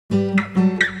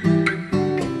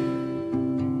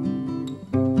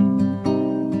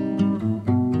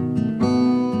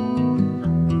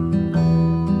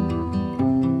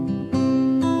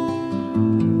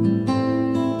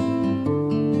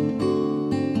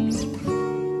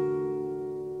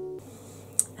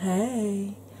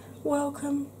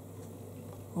welcome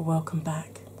or welcome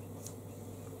back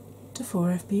to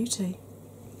 4F Beauty.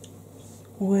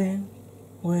 When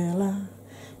will I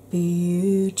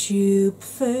be YouTube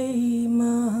famous?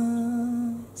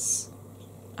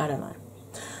 I don't know.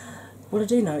 What I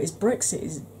do know is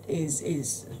Brexit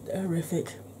is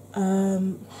horrific.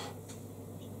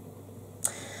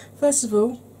 First of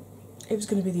all, it was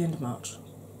going to be the end of March.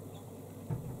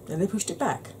 Then they pushed it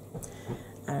back.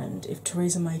 And if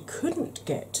Theresa May couldn't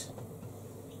get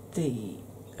the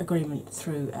agreement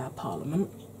through our Parliament,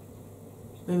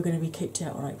 we were going to be kicked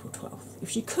out on April 12th. If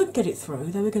she could get it through,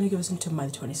 they were going to give us until May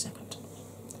the 22nd.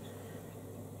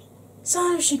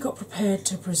 So she got prepared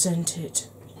to present it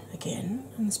again,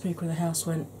 and the Speaker of the House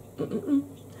went,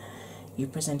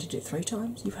 You've presented it 3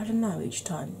 times, you've had a no each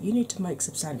time. You need to make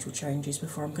substantial changes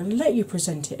before I'm going to let you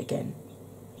present it again.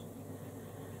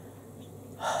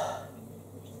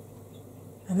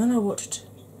 And then I watched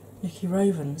Nikki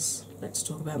Raven's Let's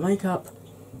Talk About Makeup,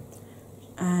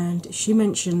 and she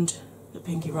mentioned that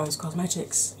Pinky Rose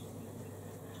Cosmetics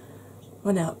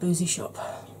went out Boozy Shop,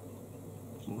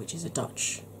 which is a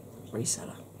Dutch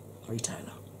retailer.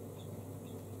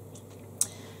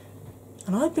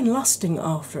 And I've been lusting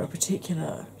after a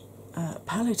particular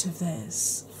palette of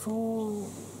theirs for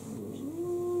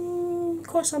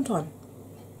quite some time.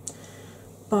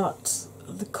 But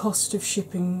the cost of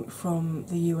shipping from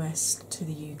the US to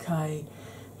the UK,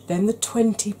 then the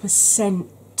 20%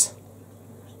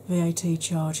 VAT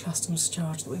charge, customs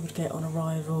charge that we would get on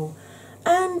arrival,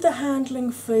 and the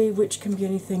handling fee, which can be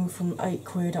anything from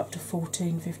 £8 up to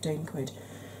 14, 15 quid,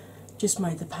 just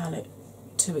made the palette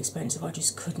too expensive. I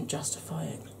just couldn't justify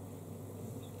it.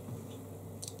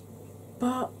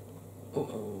 But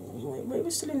we were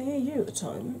still in the EU at the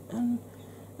time, and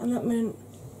that meant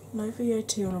no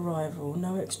VAT on arrival,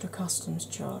 no extra customs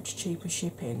charge, cheaper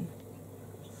shipping.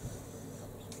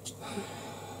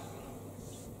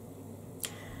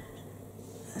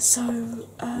 So,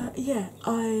 yeah,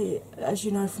 as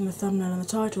you know from the thumbnail and the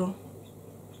title,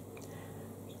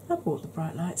 I bought the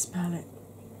Bright Lights palette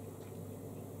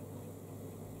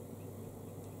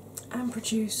and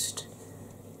produced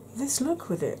this look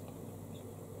with it.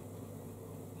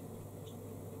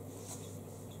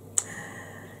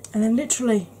 And then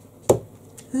literally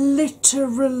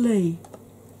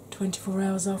 24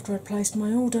 hours after I placed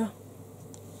my order,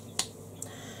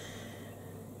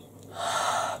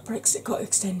 Brexit got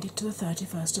extended to the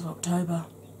 31st of October.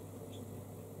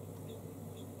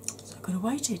 So I could have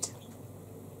waited.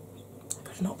 I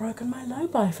could have not broken my low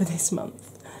buy for this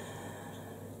month.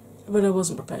 But I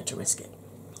wasn't prepared to risk it.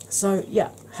 So yeah,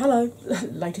 hello,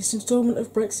 latest instalment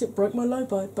of Brexit broke my low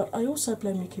buy, but I also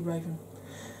blame Nikki Raven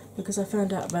because I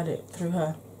found out about it through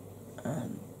her.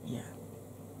 Yeah.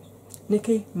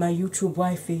 Nikki, my YouTube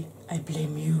wifey, I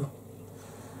blame you.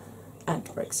 And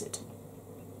Brexit.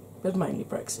 But mainly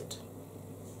Brexit.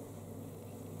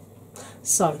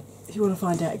 So, if you want to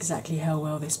find out exactly how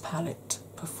well this palette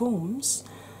performs,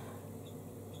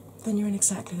 then you're in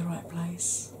exactly the right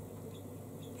place.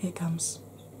 Here it comes.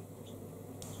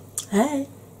 Hey,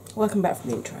 welcome back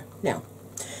from the intro. Now,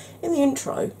 in the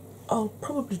intro, I'll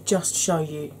probably just show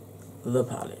you the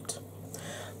palette.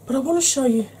 But I want to show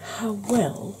you how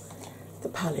well the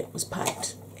palette was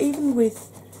packed. Even with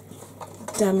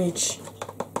damage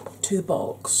to the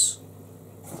box,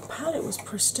 the palette was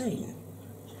pristine.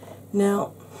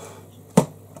 Now,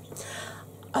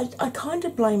 I kind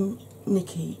of blame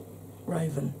Nikki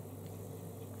Raven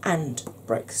and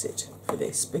Brexit for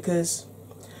this, because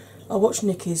I watched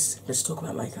Nikki's Let's Talk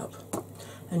About Makeup,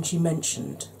 and she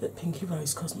mentioned that Pinky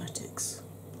Rose Cosmetics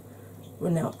were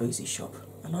now at Boozy Shop,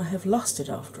 and I have lusted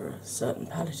after a certain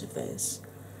palette of theirs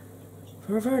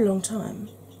for a very long time,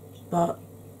 but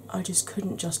I just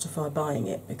couldn't justify buying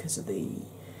it because of the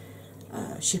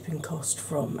shipping cost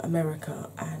from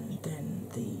America and then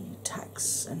the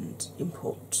tax and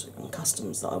import and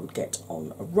customs that I would get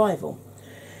on arrival.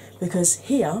 Because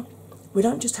here, we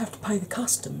don't just have to pay the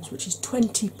customs, which is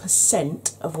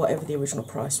 20% of whatever the original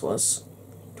price was.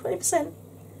 20%?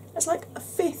 That's like a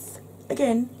fifth,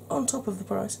 again, on top of the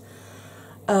price.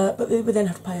 But we then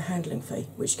have to pay a handling fee,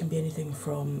 which can be anything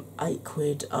from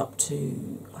 £8 up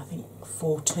to, I think,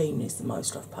 14 is the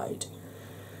most I've paid.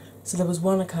 So there was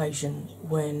one occasion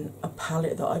when a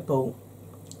palette that I bought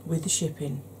with the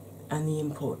shipping and the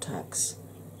import tax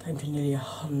came to nearly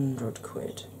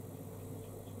 £100.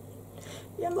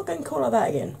 Yeah, I'm not going to call it that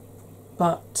again.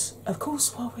 But, of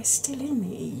course, while we're still in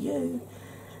the EU,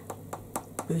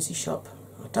 Boozy Shop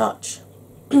are Dutch.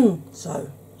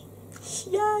 So,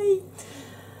 yay!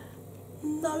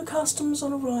 No customs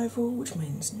on arrival, which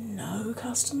means no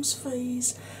customs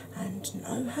fees and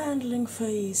no handling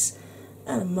fees,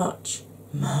 and a much,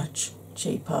 much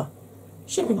cheaper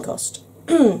shipping cost.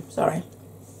 Sorry,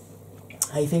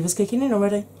 hay fever's kicking in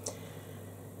already.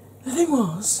 The thing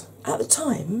was, at the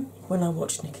time when I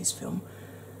watched Nikki's film,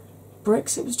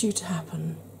 Brexit was due to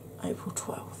happen April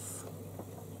 12th,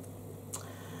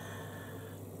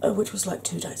 which was like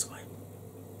 2 days away.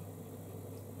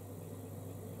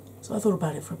 So I thought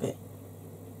about it for a bit,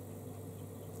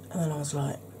 and then I was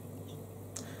like,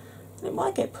 it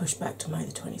might get pushed back to May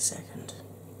the 22nd,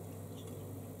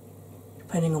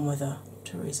 depending on whether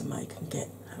Theresa May can get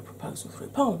her proposal through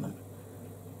Parliament.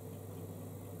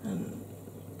 And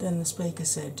then the Speaker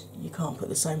said, you can't put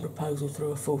the same proposal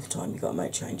through a 4th time, you've got to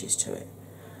make changes to it.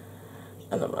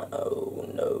 And I'm like, oh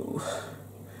no.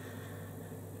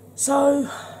 So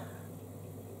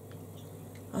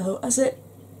I thought, that's it.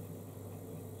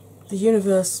 The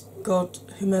universe, God,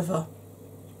 whomever,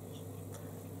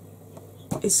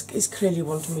 is clearly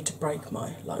wanting me to break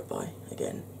my light by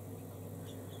again.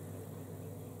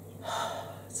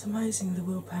 It's amazing the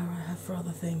willpower I have for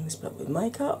other things, but with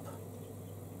makeup,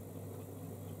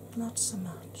 not so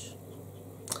much.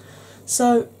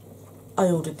 So I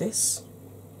ordered this.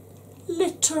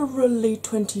 Literally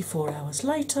 24 hours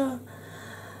later,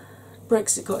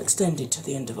 Brexit got extended to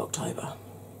the end of October.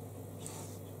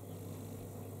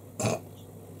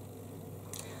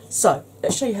 So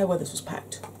let's show you how well this was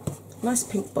packed. Nice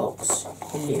pink box.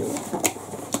 Hello.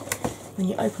 Then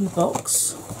you open the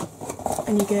box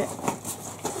and you get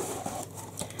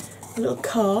a little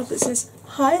card that says,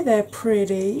 "Hi there,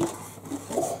 pretty,"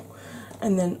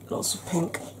 and then lots of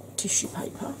pink tissue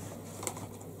paper.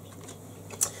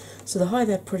 So the "Hi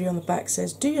there, pretty" on the back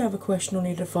says, "Do you have a question or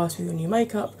need advice with your new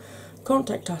makeup?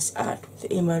 Contact us at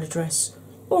the email address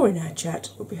or in our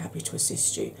chat. We'll be happy to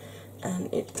assist you."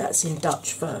 And that's in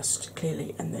Dutch first,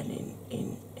 clearly, and then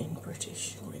in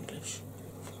British or English.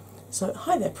 So,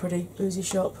 "Hi there, pretty, boozy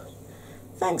shop.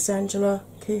 Thanks, Angela,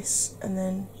 kiss," and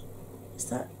then, is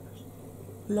that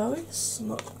Lois? I'm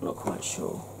not quite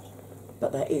sure.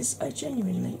 But there is a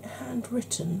genuinely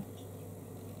handwritten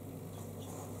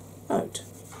note.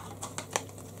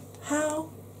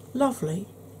 How lovely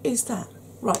is that?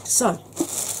 Right, so,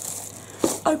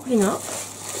 opening up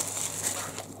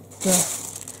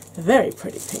the very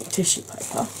pretty pink tissue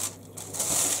paper.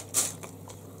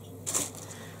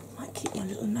 Might keep my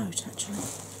little note actually.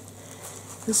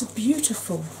 There's a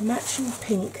beautiful matching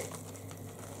pink.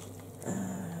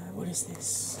 What is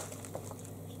this?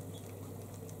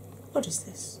 What is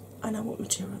this? I know what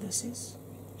material this is.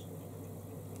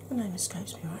 The name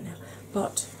escapes me right now.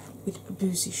 But with a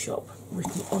boozy shop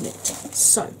written on it.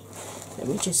 So, let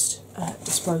me just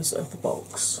dispose of the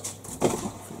box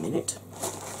for a minute.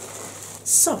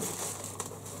 So,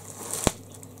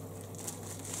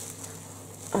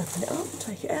 open it up,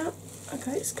 take it out.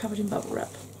 Okay, it's covered in bubble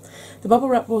wrap. The bubble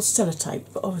wrap was sellotape,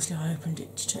 but obviously I opened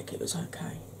it to check it was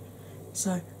okay.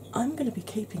 So, I'm going to be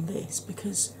keeping this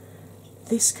because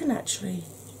this can actually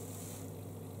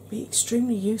be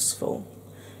extremely useful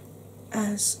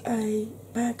as a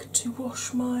bag to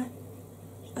wash my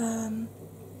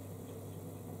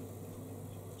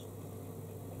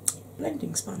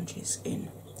blending sponges in.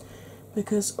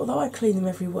 Because although I clean them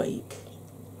every week,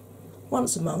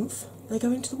 once a month they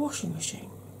go into the washing machine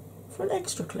for an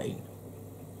extra clean.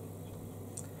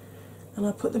 And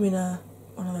I put them in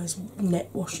one of those net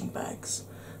washing bags.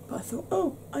 But I thought,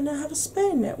 oh, I now have a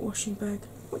spare net washing bag,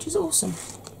 which is awesome.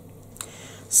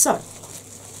 So,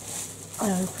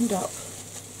 I opened up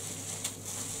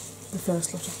the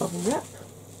first lot of bubble wrap.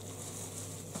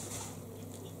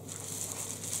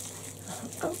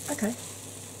 Oh, okay.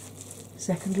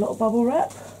 Second lot of bubble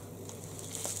wrap.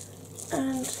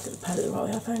 And get the palette the right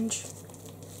way up, Ange.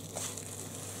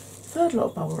 Third lot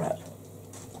of bubble wrap.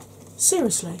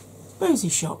 Seriously, boozy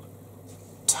shop.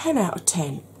 10 out of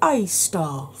 10. A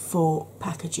star for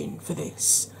packaging for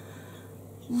this.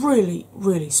 Really,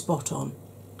 really spot on.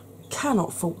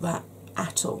 Cannot fault that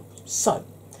at all. So,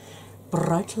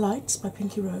 Bright Lights by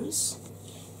Pinky Rose.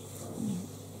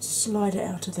 Slide it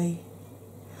out of the...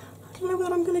 I don't know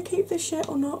whether I'm going to keep this yet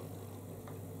or not.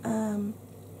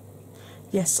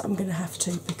 Yes, I'm going to have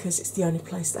to because it's the only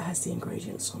place that has the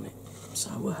ingredients on it.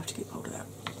 So I will have to keep hold of that.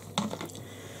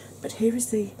 But here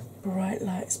is the Bright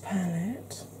Lights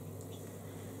palette.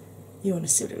 You want to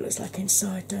see what it looks like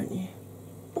inside, don't you?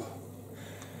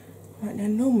 Right, now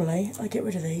normally I get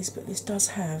rid of these, but this does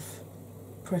have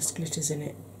pressed glitters in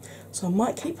it. So I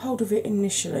might keep hold of it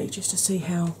initially just to see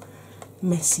how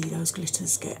messy those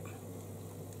glitters get.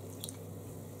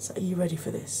 So are you ready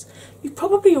for this? You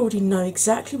probably already know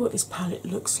exactly what this palette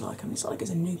looks like. I mean, it's not like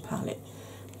it's a new palette.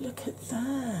 Look at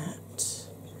that.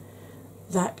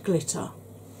 That glitter.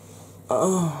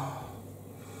 oh,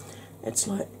 it's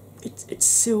like it's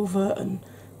silver and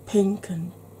pink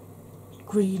and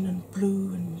green and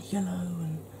blue and yellow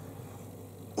and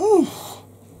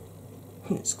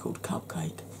it's called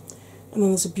Cupcake. And then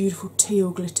there's a beautiful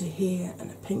teal glitter here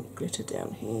and a pink glitter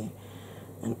down here,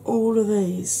 and all of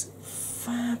these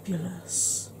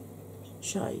fabulous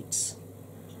shades,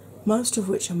 most of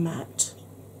which are matte.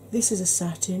 This is a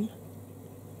satin,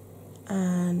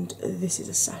 and this is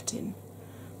a satin.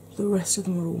 The rest of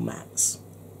them are all mattes.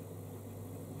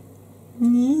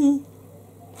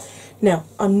 Now,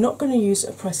 I'm not going to use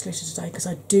a pressed glitter today because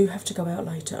I do have to go out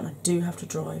later and I do have to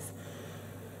drive.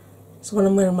 So when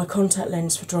I'm wearing my contact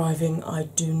lens for driving, I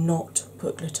do not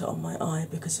put glitter on my eye,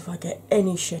 because if I get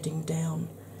any shedding down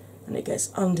and it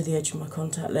gets under the edge of my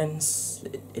contact lens,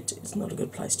 it's not a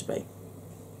good place to be.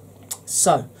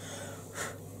 So,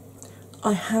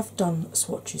 I have done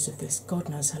swatches of this. God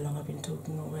knows how long I've been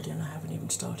talking already and I haven't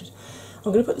even started.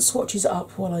 I'm going to put the swatches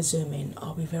up while I zoom in.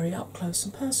 I'll be very up close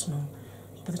and personal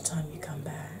by the time you come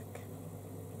back.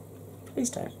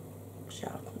 Please don't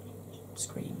shout and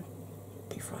scream,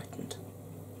 be frightened.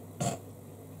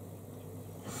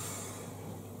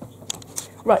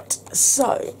 Right,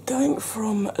 so going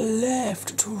from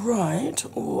left to right,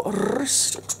 or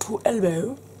wrist to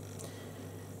elbow,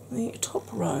 the top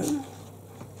row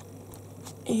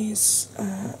is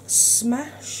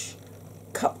Smash,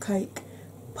 Cupcake,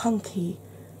 Punky,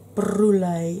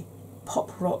 Brulee,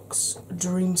 Pop Rocks,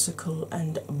 Dreamsicle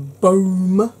and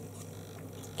Boom.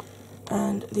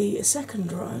 And the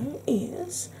second row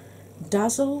is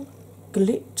Dazzle,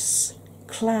 Glitz,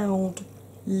 Cloud,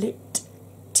 Lit,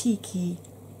 Tiki,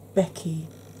 Becky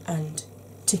and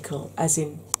Tickle, as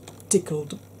in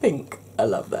tickled pink. I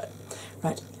love that.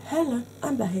 Right, hello,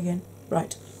 I'm back again.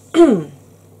 Right.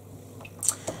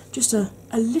 Just a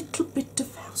little bit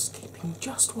of housekeeping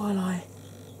just while I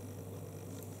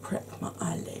prep my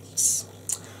eyelids.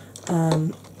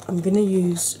 I'm going to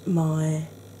use my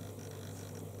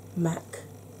MAC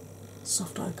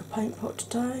soft ochre paint pot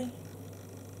today.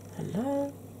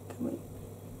 Hello, can we?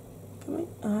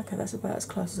 Oh, okay, that's about as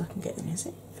close as I can get in, is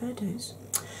it? Fair dues.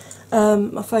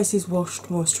 My face is washed,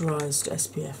 moisturised,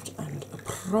 SPF'd and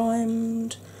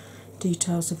primed.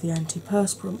 Details of the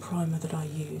antiperspirant primer that I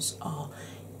use are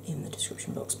in the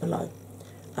description box below.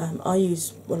 I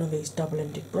use one of these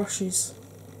double-ended brushes,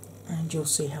 and you'll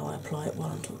see how I apply it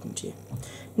while I'm talking to you.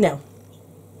 Now,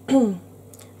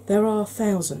 there are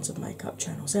thousands of makeup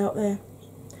channels out there,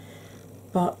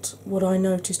 but what I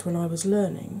noticed when I was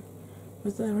learning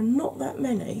was there are not that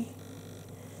many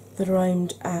that are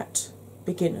aimed at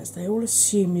beginners. They all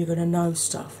assume you're going to know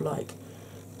stuff like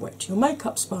wet your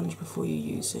makeup sponge before you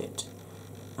use it,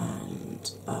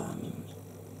 and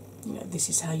you know, this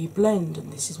is how you blend,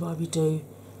 and this is why we do,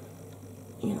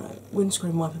 you know,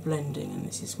 windscreen wiper blending, and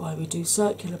this is why we do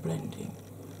circular blending.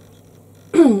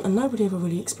 And nobody ever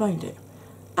really explained it,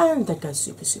 and they'd go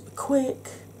super quick,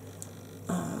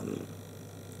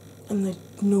 and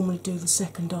they'd normally do the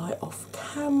second eye off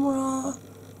camera,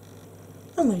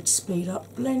 and they'd speed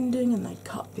up blending and they'd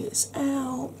cut bits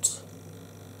out,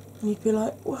 and you'd be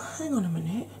like, well, hang on a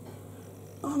minute,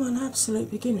 I'm an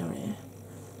absolute beginner here,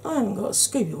 I haven't got a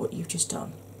Scooby what you've just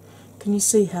done. Can you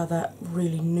see how that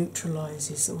really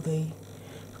neutralises all the,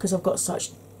 because I've got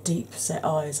such deep set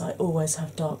eyes, I always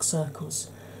have dark circles,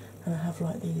 and I have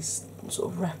like these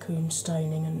sort of raccoon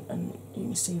staining, and you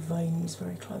can see veins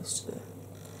very close to the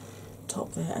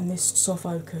top there, and this soft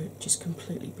ochre just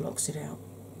completely blocks it out.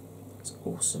 It's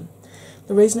awesome.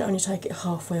 The reason I only take it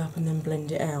halfway up and then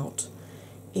blend it out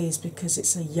is because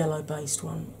it's a yellow based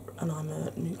one and I'm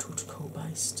a neutral to cool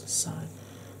based, so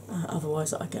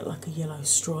otherwise I get like a yellow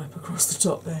stripe across the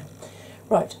top there.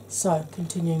 Right, so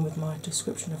continuing with my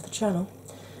description of the channel,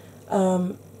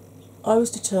 I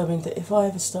was determined that if I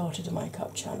ever started a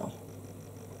makeup channel,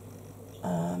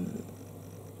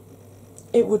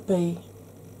 it would be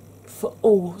for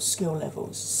all skill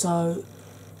levels. So,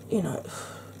 you know,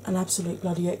 an absolute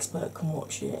bloody expert can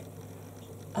watch it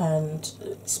and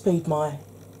speed my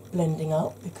blending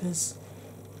up, because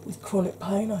with chronic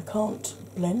pain I can't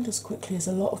blend as quickly as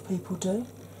a lot of people do,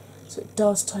 so it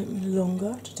does take me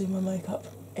longer to do my makeup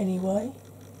anyway.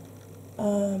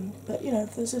 But you know,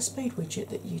 if there's a speed widget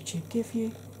that YouTube give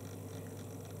you,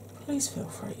 please feel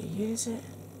free to use it.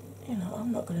 You know,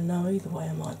 I'm not going to know either way,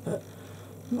 am I? But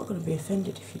I'm not going to be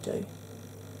offended if you do.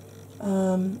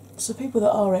 So people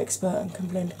that are expert and can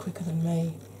blend quicker than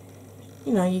me,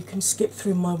 you know, you can skip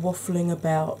through my waffling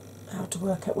about how to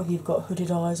work out whether you've got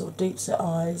hooded eyes or deep set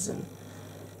eyes, and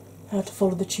how to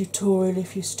follow the tutorial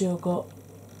if you've still got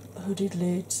hooded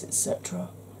lids, etc.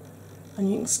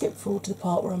 and you can skip forward to the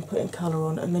part where I'm putting colour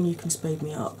on, and then you can speed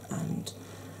me up, and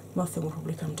my film will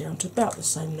probably come down to about the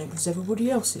same length as everybody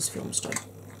else's films do.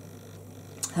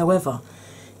 However,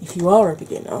 if you are a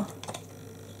beginner,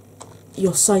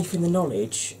 you're safe in the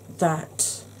knowledge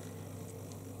that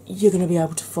you're going to be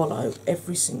able to follow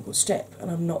every single step, and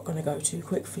I'm not going to go too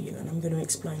quick for you, and I'm going to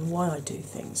explain why I do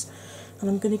things, and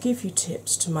I'm going to give you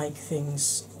tips to make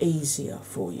things easier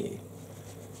for you,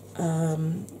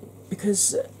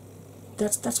 because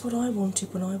that's what I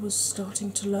wanted when I was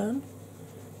starting to learn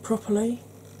properly.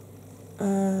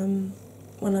 When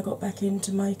I got back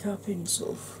into makeup in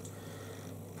sort of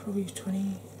probably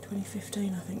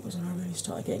 2015, I think, was when I really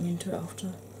started getting into it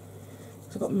after.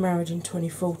 I got married in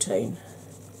 2014,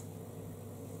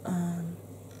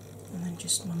 and then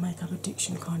just my makeup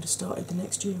addiction kind of started the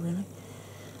next year, really.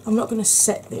 I'm not going to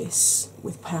set this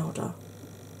with powder,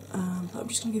 but I'm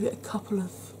just going to give it a couple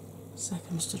of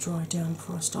seconds to dry down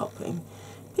before I start putting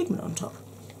pigment on top.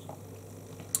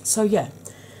 So yeah,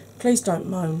 please don't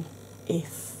moan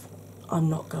if I'm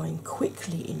not going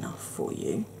quickly enough for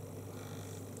you.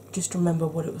 Just remember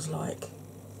what it was like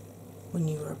when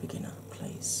you were a beginner,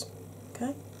 please.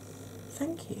 Okay?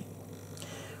 Thank you.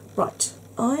 Right,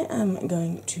 I am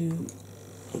going to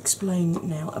explain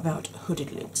now about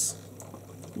hooded lids.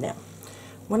 Now,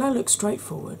 when I look straight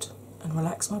forward and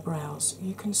relax my brows,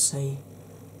 you can see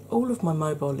all of my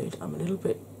mobile lid. I'm a little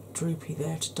bit droopy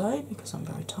there today because I'm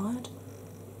very tired,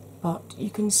 but you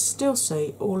can still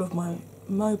see all of my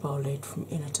mobile lid from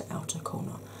inner to outer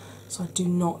corner. So I do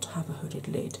not have a hooded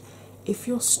lid. If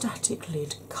your static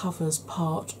lid covers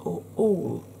part or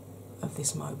all of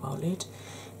this mobile lid,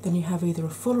 then you have either a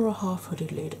full or a half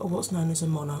hooded lid, or what's known as a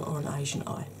mono or an Asian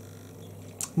eye.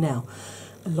 Now,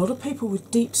 a lot of people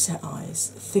with deep set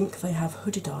eyes think they have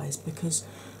hooded eyes because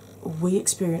we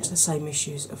experience the same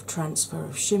issues of transfer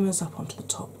of shimmers up onto the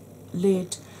top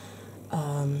lid.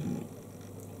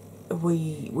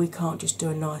 We can't just do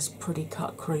a nice pretty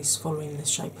cut crease following the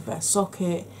shape of our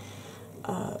socket.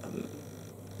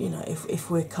 You know, if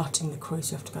we're cutting the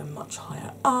crease, you have to go much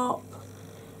higher up.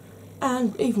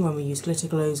 And even when we use glitter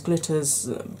glues, glitters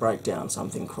break down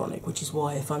something chronic, which is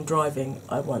why if I'm driving,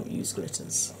 I won't use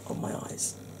glitters on my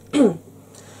eyes.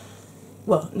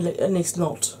 Well, at least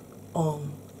not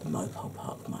on the mobile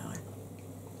part of my eye.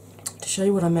 To show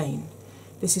you what I mean,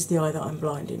 this is the eye that I'm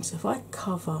blind in. So if I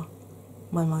cover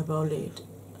my mobile lid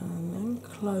and then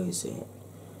close it,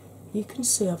 you can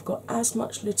see I've got as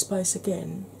much lid space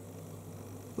again,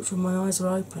 which when my eyes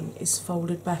are open is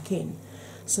folded back in.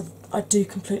 So I do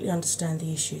completely understand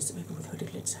the issues that people with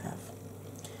hooded lids have.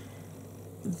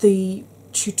 The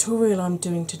tutorial I'm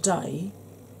doing today,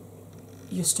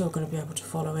 you're still going to be able to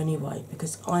follow anyway,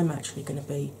 because I'm actually going to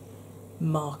be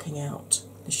marking out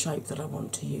the shape that I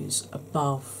want to use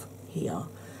above here.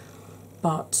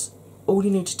 But all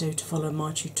you need to do to follow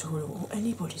my tutorial, or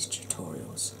anybody's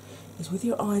tutorials, is with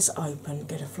your eyes open,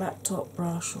 get a flat top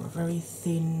brush or a very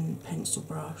thin pencil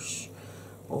brush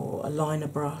or a liner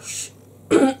brush,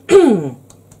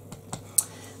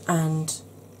 and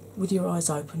with your eyes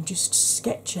open, just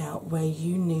sketch out where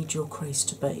you need your crease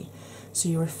to be. So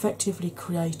you're effectively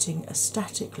creating a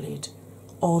static lid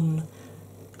on,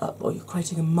 or you're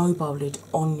creating a mobile lid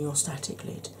on your static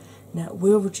lid. Now it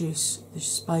will reduce the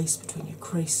space between your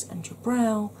crease and your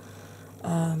brow,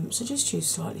 so just use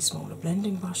slightly smaller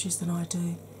blending brushes than I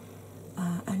do,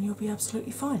 and you'll be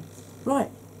absolutely fine. Right,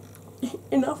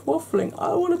 enough waffling.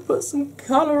 I want to put some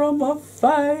colour on my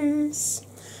face.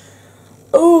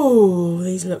 Oh,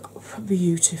 these look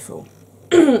beautiful.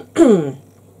 And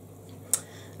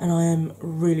I am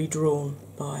really drawn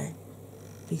by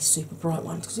these super bright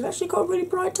ones because we've actually got a really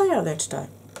bright day out there today.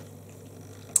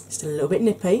 Still a little bit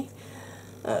nippy,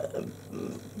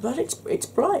 but it's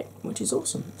bright, which is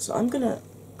awesome. So I'm going to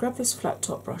grab this flat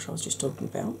top brush I was just talking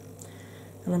about,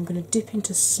 and I'm going to dip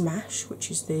into Smash, which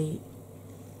is the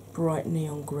bright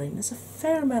neon green. There's a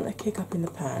fair amount of kick up in the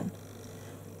pan,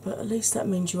 but at least that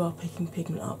means you are picking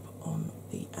pigment up on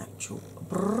the actual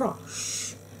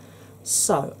brush.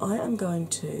 So I am going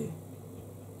to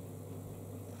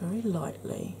very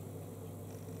lightly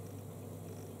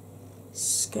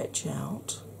sketch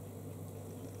out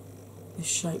the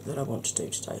shape that I want to do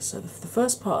today. So the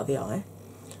first part of the eye,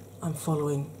 I'm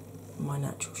following my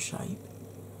natural shape,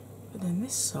 but then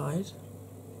this side,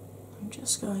 I'm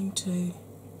just going to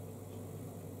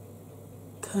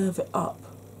curve it up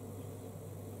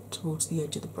towards the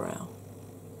edge of the brow,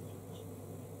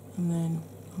 and then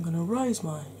I'm going to raise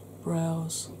my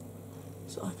brows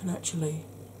so I can actually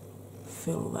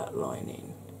fill that line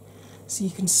in. So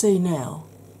you can see now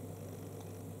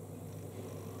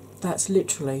that's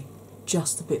literally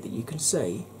just the bit that you can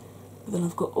see. but then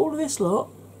I've got all of this lot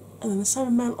and then the same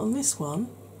amount on this one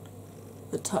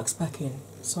that tucks back in.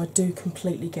 So I do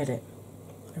completely get it.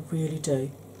 I really do.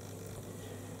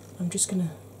 I'm just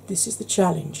gonna, this is the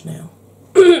challenge now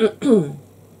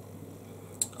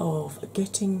of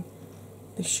getting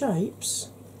the shapes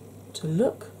to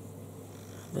look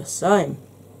the same.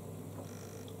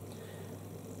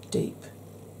 Deep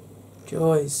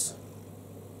joys.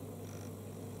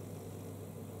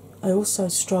 I also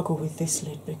struggle with this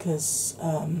lid because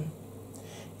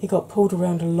it got pulled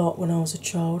around a lot when I was a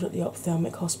child at the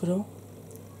ophthalmic hospital,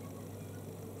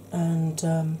 and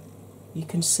you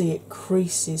can see it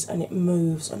creases and it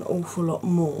moves an awful lot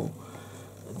more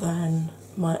than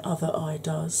my other eye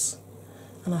does,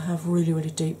 and I have really, really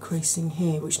deep creasing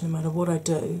here, which no matter what I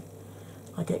do,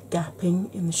 I get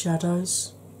gapping in the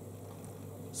shadows,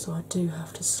 so I do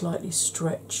have to slightly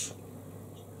stretch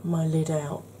my lid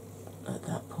out at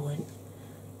that point.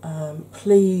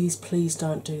 Please, please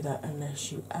don't do that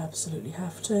unless you absolutely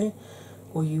have to,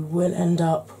 or you will end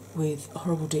up with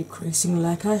horrible deep creasing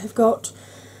like I have got.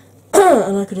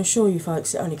 And I can assure you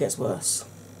folks, it only gets worse.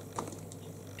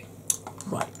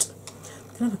 Right,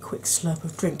 I'm going to have a quick slurp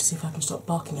of drink to see if I can stop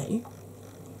barking at you.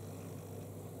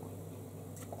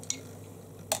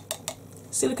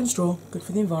 Silicone straw, good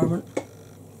for the environment.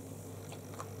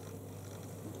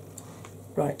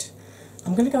 Right,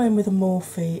 I'm going to go in with a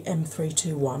Morphe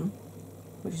M321,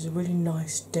 which is a really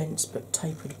nice, dense but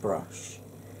tapered brush.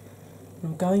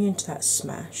 And I'm going into that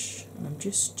smash, and I'm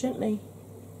just gently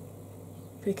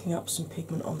picking up some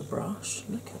pigment on the brush.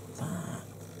 Look at that.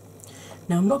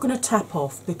 Now I'm not going to tap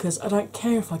off because I don't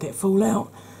care if I get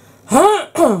fallout.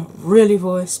 Really,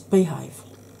 voice, behave.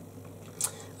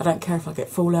 I don't care if I get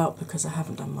fallout because I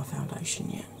haven't done my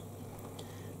foundation yet.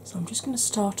 So I'm just going to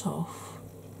start off.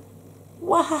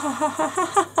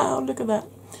 Wow, look at that.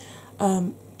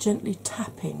 Gently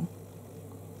tapping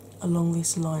along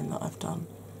this line that I've done.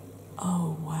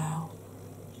 Oh, wow.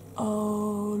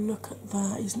 Oh, look at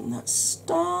that. Isn't that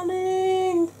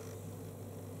stunning?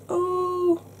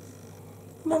 Oh,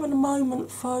 I'm having a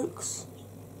moment, folks.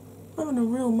 I'm having a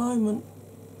real moment.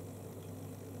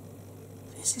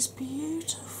 This is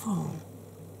beautiful.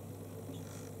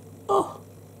 Oh,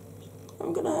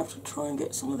 I'm going to have to try and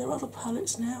get some of their other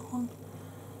palettes now on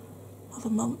other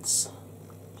months.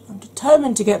 I'm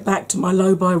determined to get back to my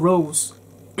low-buy rules,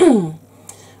 although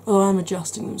I'm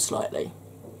adjusting them slightly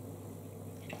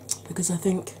because I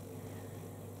think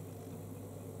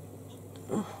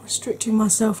restricting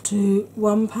myself to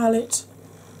one palette.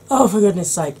 Oh, for goodness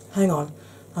sake, hang on.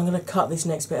 I'm going to cut this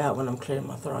next bit out when I'm clearing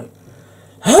my throat.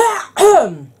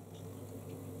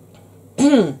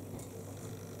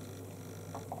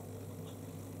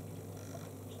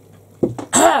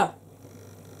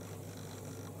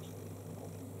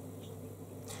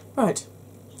 Right,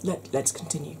 let's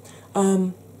continue.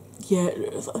 Yeah,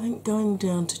 I think going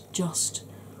down to just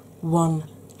one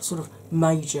sort of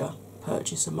major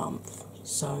purchase a month,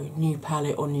 so new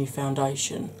palette or new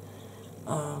foundation,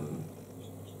 I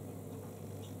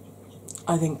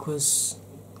think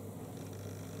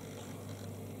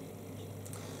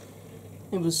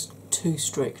it was too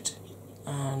strict,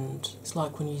 and it's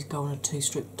like when you go on a too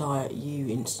strict diet, you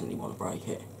instantly want to break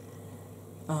it.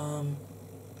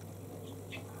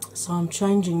 So I'm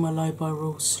changing my low-buy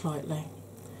rules slightly.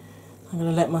 I'm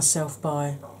going to let myself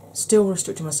buy, still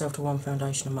restricting myself to one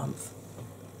foundation a month,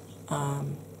 but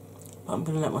I'm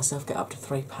going to let myself get up to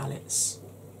 3 palettes,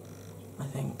 I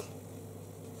think,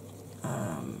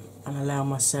 and allow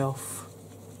myself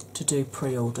to do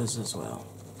pre-orders as well.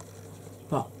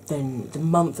 But then the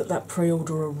month that that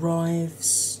pre-order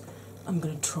arrives, I'm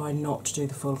going to try not to do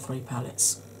the full 3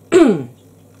 palettes.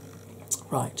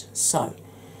 Right, so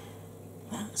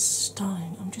that's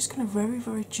stunning. I'm just going to very,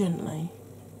 very gently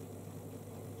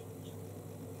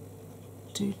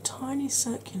do tiny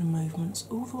circular movements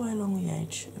all the way along the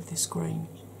edge of this green,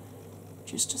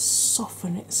 just to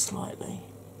soften it slightly.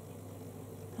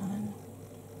 And then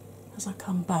as I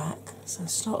come back, so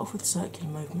start off with circular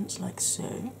movements like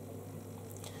so,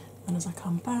 and as I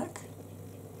come back,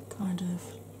 kind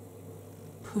of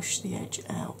push the edge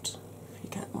out, if you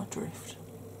get my drift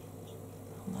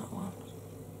on that one.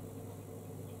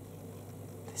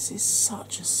 This is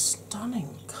such a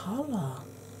stunning colour.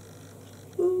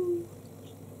 Ooh.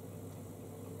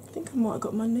 I think I might have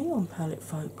got my neon palette,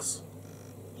 folks.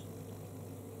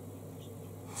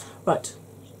 Right,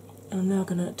 and I'm now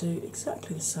going to do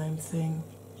exactly the same thing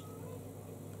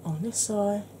on this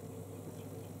eye,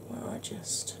 where I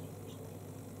just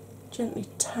gently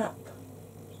tap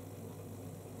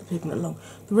the pigment along.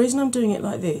 The reason I'm doing it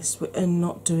like this and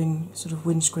not doing sort of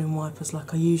windscreen wipers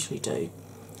like I usually do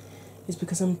is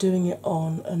because I'm doing it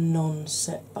on a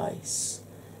non-set base,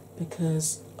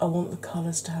 because I want the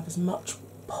colours to have as much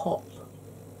pop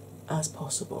as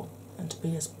possible and to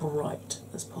be as bright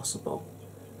as possible.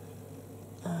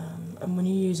 And when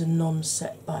you use a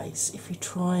non-set base, if you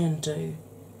try and do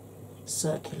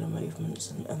circular movements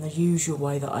and the usual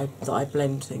way that I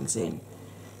blend things in,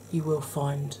 you will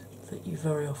find that you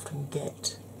very often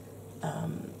get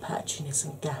patchiness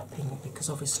and gapping, because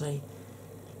obviously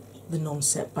the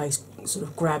non-set base sort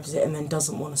of grabs it and then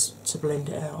doesn't want us to blend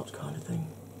it out, kind of thing.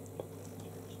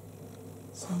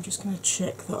 So I'm just going to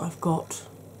check that I've got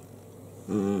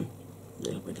a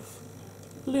little bit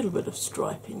of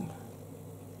striping.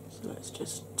 So let's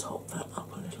just top that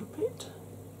up a little bit,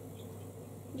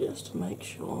 just to make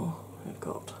sure I've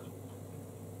got.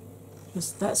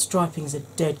 Because that striping is a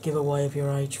dead giveaway of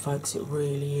your age, folks. It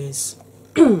really is.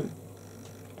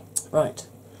 Right.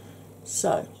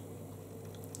 So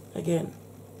again,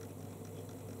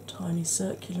 tiny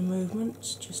circular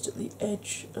movements just at the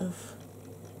edge of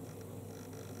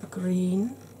the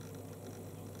green.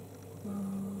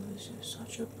 Oh, this is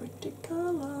such a pretty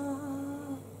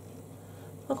colour.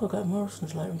 I've got to go to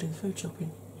Morrison's later and do the food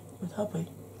shopping with hubby.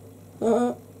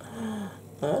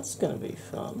 That's going to be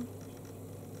fun.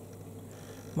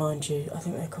 Mind you, I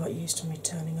think they're quite used to me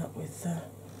turning up with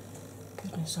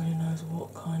goodness only knows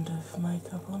what kind of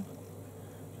makeup on.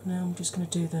 Now I'm just going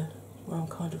to do where I'm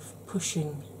kind of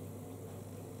pushing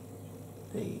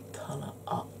the colour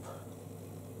up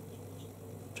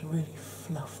to really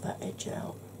fluff that edge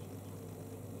out.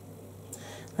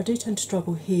 I do tend to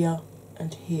struggle here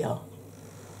and here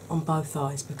on both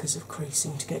eyes because of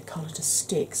creasing to get colour to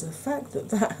stick, so the fact that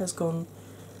that has gone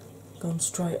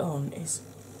straight on is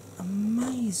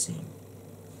amazing.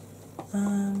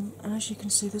 And as you can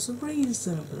see, there's a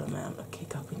reasonable amount of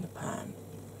kick up in the pan,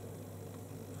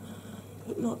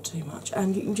 but not too much.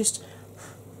 And you can just,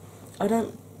 I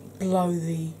don't blow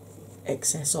the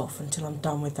excess off until I'm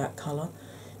done with that colour,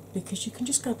 because you can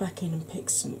just go back in and pick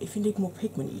some. If you need more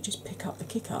pigment, you just pick up the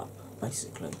kick up,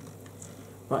 basically.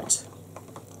 Right.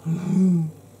 Now,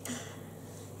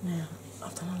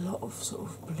 I've done a lot of sort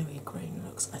of bluey green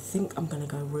looks. I think I'm going to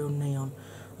go real neon.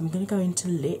 I'm going to go into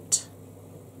lit,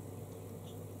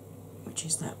 which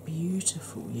is that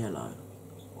beautiful yellow.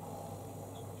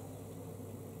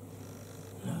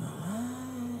 Look at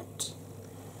that.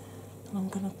 And I'm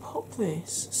going to pop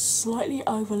this slightly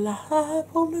overlap.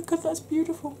 Oh, look at that's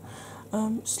beautiful.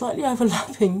 Slightly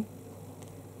overlapping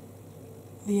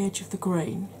the edge of the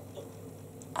green,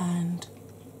 and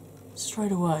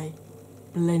straight away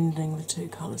blending the two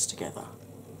colours together.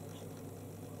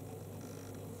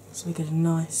 So we get a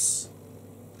nice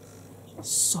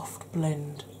soft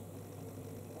blend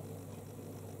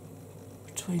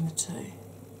between the two.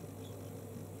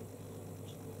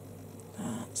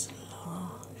 That's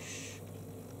lush.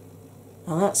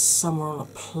 Now that's somewhere on a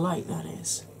plate, that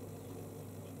is.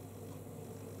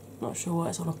 Not sure why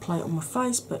it's on a plate on my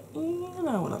face, but you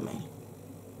know what I mean.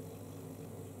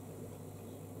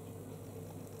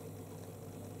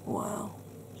 Wow.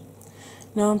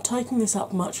 Now I'm taking this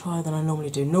up much higher than I normally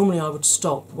do. Normally I would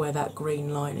stop where that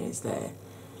green line is there.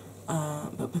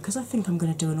 But because I think I'm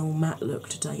going to do an all matte look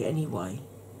today anyway,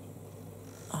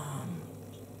 I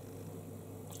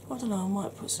don't know, I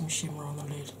might put some shimmer on the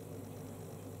lid.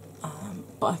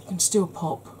 But I can still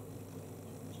pop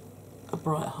a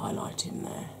bright highlight in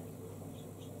there.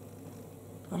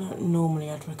 I don't normally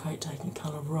advocate taking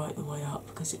colour right the way up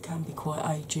because it can be quite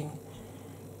ageing.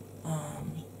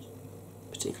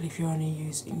 Particularly if you're only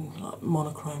using like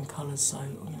monochrome colours, so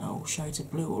you know, all shades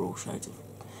of blue or all shades of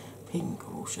pink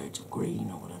or all shades of green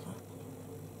or whatever.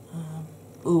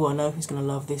 Oh, I know who's going to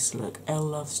love this look. Elle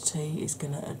Loves Tea is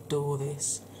going to adore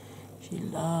this. She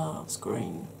loves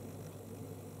green.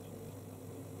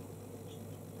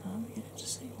 I'm beginning to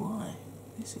see why.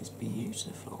 This is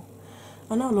beautiful.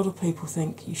 I know a lot of people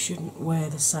think you shouldn't wear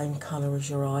the same colour as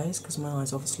your eyes, because my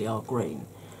eyes obviously are green.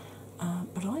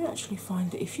 But I actually find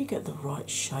that if you get the right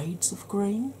shades of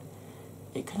green,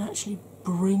 it can actually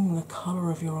bring the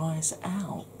colour of your eyes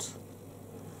out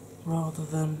rather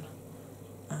than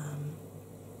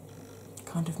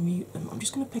kind of mute them. I'm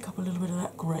just going to pick up a little bit of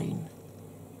that green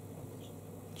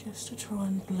just to try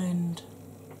and blend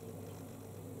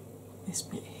this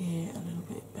bit here a little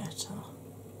bit better.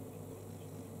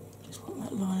 Just want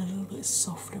that line a little bit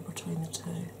softer between the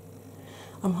two.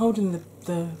 I'm holding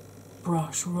the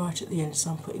brush right at the end, so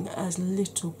I'm putting as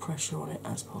little pressure on it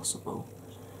as possible.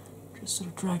 Just sort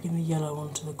of dragging the yellow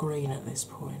onto the green at this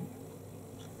point.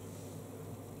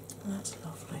 That's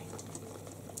lovely.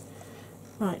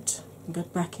 Right, I'll go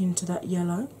back into that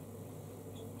yellow,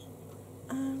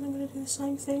 and I'm going to do the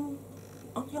same thing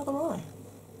on the other eye.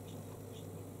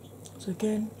 So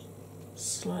again,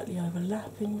 slightly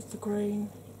overlapping with the green,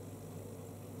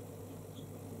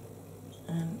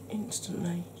 and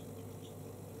instantly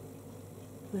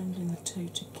blending the two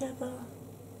together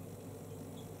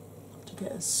to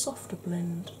get as soft a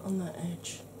blend on that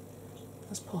edge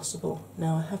as possible.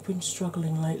 Now, I have been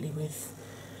struggling lately with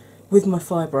my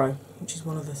fibro, which is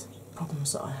one of the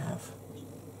problems that I have,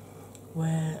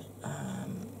 where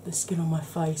the skin on my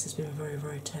face has been very,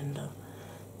 very tender,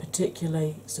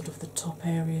 particularly sort of the top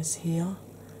areas here.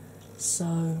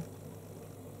 So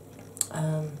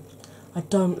I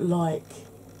don't like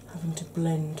having to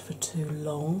blend for too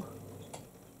long,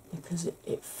 because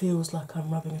it feels like I'm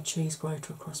rubbing a cheese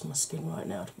grater across my skin right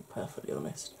now, to be perfectly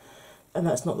honest. And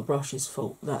that's not the brush's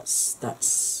fault, that's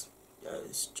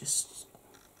it's just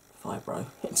fibro.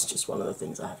 It's just one of the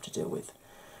things I have to deal with.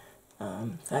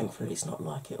 Thankfully it's not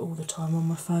like it all the time on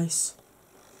my face.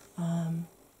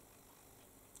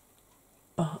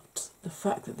 But the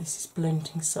fact that this is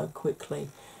blending so quickly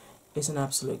is an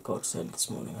absolute godsend this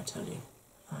morning, I tell you.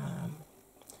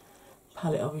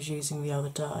 Palette I was using the other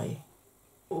day,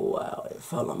 wow, it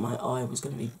felt like my eye was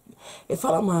going to be... It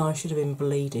felt like my eye should have been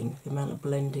bleeding, the amount of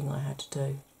blending I had to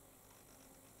do.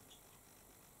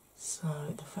 So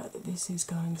the fact that this is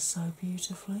going so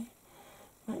beautifully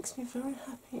makes me very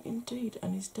happy indeed,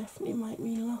 and is definitely making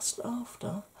me lust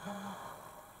after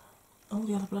all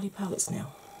the other bloody palettes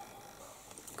now.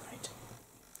 Great.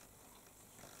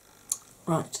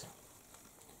 Right.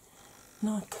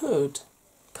 Now I could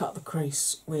cut the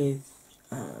crease with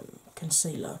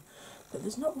concealer, but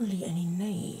there's not really any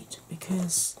need,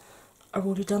 because I've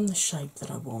already done the shape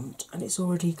that I want, and it's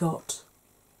already got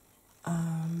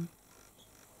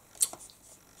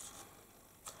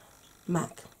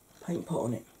MAC paint pot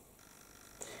on it.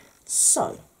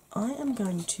 So I am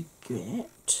going to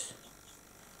get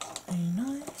a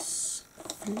nice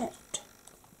flat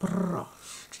brush.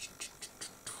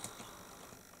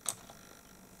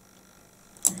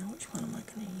 Now, which one am I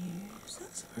going to use?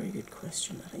 That's a very good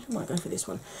question. I think I might go for this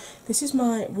one. This is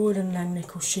my Royal &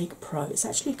 Langnickel Chic Pro. It's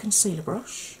actually a concealer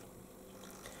brush,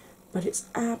 but it's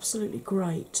absolutely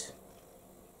great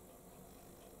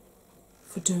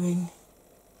for doing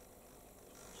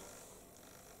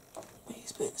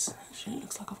these bits. Actually, it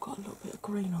looks like I've got a little bit of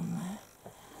green on there.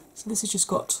 So this has just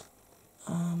got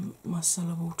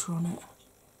micellar water on it,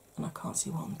 and I can't see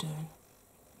what I'm doing.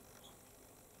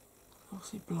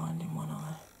 Obviously blind in one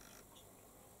eye.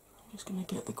 I'm just going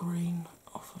to get the green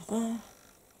off of there.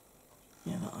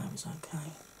 Yeah, that eye was okay.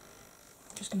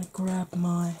 I'm just going to grab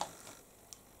my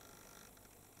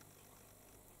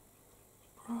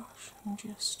brush and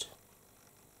just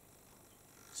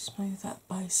smooth that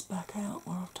base back out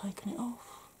where I've taken it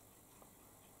off.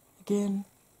 Again,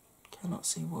 cannot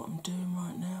see what I'm doing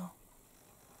right now.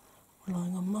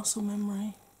 Relying on muscle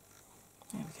memory.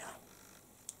 There we go.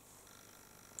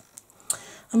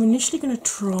 I'm initially going to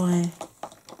try...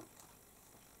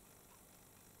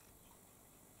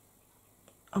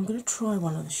 I'm going to try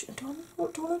one of the shimmers. Do I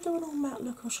want to do an all matte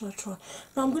look, or shall I try?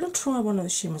 No, I'm going to try one of the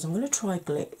shimmers. I'm going to try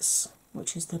Glitz,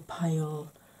 which is the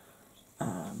pale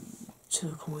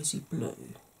turquoisey blue.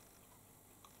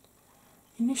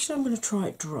 Initially I'm going to try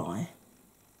it dry.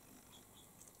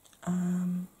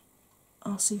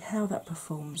 I'll see how that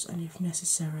performs, and if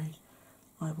necessary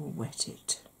I will wet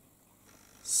it.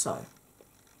 So,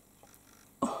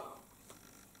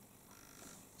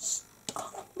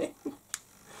 stunning!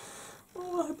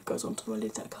 Oh, I hope it goes on to my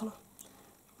lid, that colour.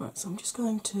 Right, so I'm just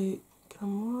going to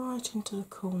come right into the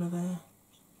corner there.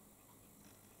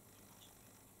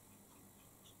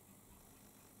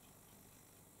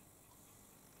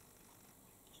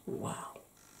 Wow.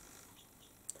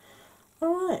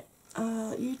 Alright,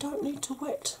 you don't need to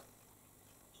wet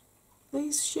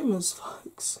these shimmers,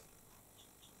 folks.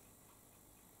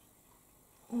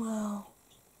 Wow.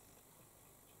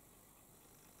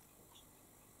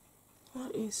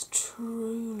 That is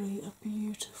truly a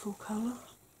beautiful colour.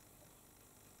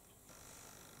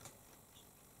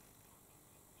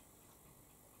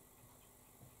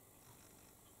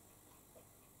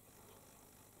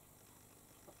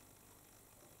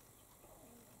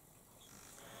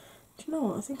 Do you know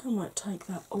what? I think I might take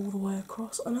that all the way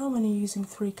across. I know I'm only using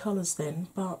 3 colours then,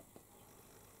 but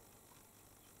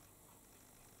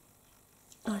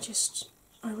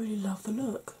I really love the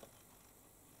look.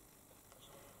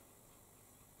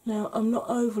 Now, I'm not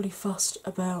overly fussed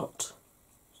about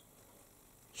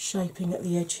shaping at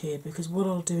the edge here, because what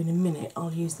I'll do in a minute,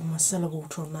 I'll use the micellar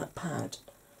water on that pad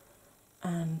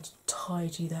and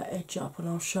tidy that edge up, and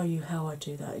I'll show you how I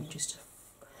do that in just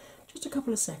a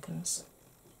couple of seconds.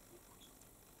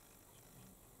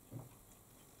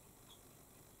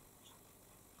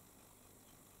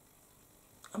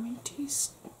 do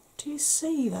you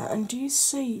see that? And do you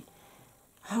see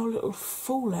how little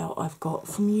fallout I've got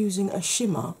from using a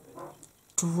shimmer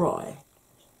dry?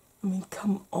 I mean,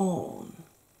 come on.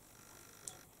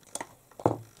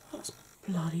 That's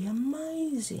bloody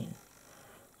amazing.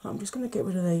 I'm just going to get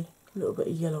rid of the little bit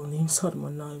of yellow on the inside of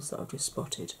my nose that I've just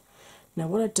spotted. Now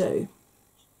what I do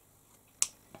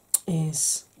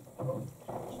is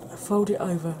I fold it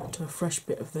over to a fresh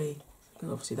bit of the, because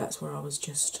obviously that's where I was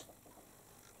just,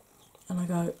 and I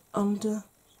go under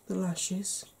the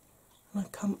lashes and I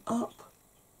come up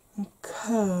and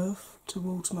curve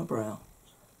towards my brow.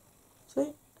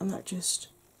 See? And that just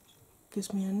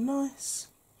gives me a nice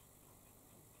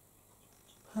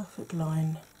perfect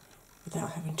line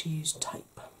without having to use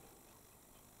tape.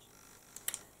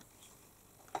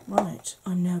 Right,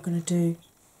 I'm now going to do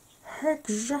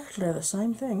exactly the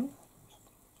same thing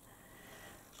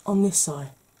on this side,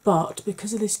 but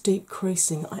because of this deep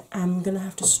creasing I am going to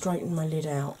have to straighten my lid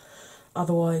out,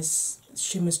 otherwise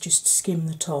shimmers just skim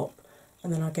the top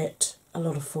and then I get a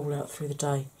lot of fallout through the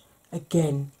day.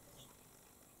 Again,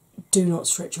 do not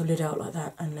stretch your lid out like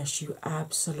that unless you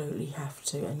absolutely have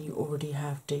to and you already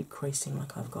have deep creasing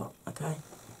like I've got, okay?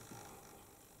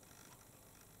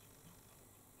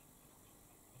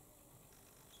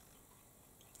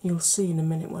 You'll see in a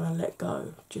minute when I let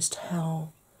go just how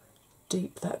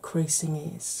deep that creasing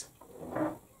is.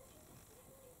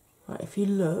 Right, if you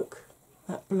look,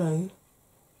 that blue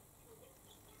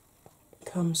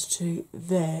comes to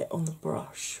there on the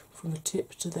brush, from the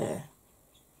tip to there.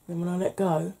 Then when I let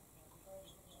go,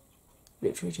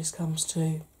 literally just comes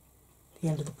to the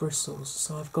end of the bristles.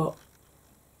 So I've got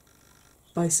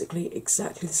basically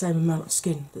exactly the same amount of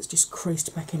skin that's just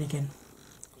creased back in again.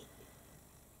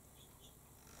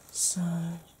 So,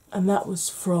 and that was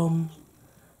from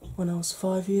when I was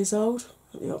 5 years old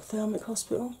at the ophthalmic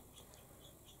hospital,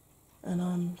 and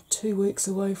I'm 2 weeks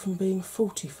away from being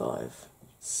 45.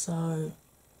 So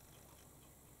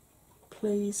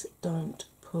please don't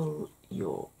pull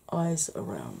your eyes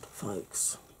around,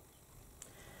 folks.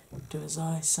 Do as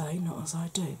I say, not as I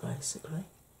do, basically.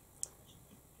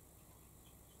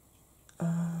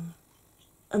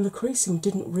 And the creasing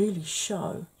didn't really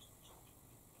show.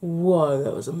 Whoa,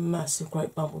 that was a massive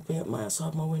great bumblebee at my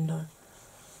outside my window.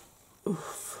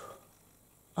 Oof.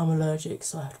 I'm allergic,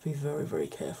 so I have to be very, very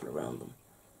careful around them.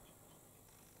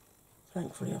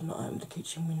 Thankfully I've not opened the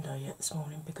kitchen window yet this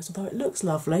morning because although it looks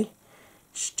lovely,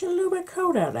 it's still a little bit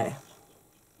cold out there.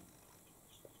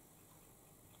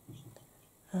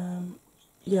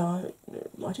 Yeah,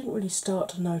 I didn't really start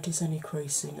to notice any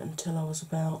creasing until I was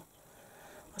about,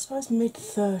 I suppose,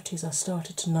 mid-30s. I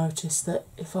started to notice that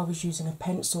if I was using a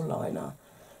pencil liner,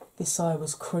 this eye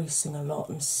was creasing a lot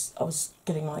and I was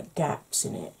getting like gaps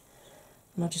in it.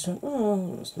 And I just went,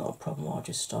 oh, it's not a problem, I'll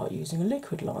just start using a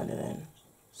liquid liner then.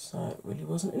 So it really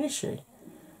wasn't an issue.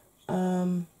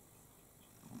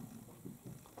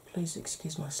 Please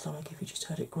excuse my stomach if you just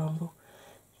heard it grumble.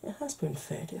 It has been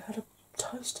fed. It had a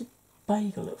toasted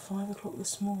bagel at 5 o'clock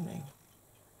this morning.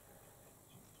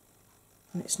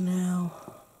 And it's now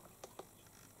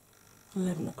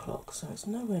 11 o'clock, so it's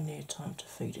nowhere near time to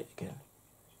feed it again.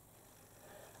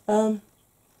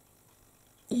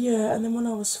 Yeah, and then when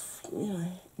I was,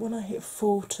 when I hit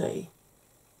 40,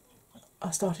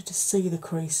 I started to see the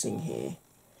creasing here.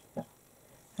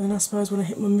 And I suppose when I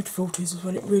hit my mid-40s was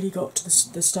when it really got to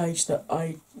the stage that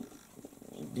I,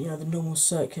 the normal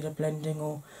circular blending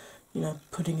or,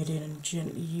 putting it in and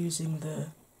gently using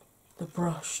the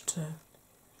brush to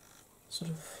sort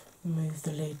of move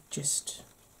the lid,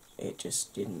 it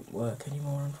just didn't work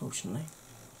anymore, unfortunately.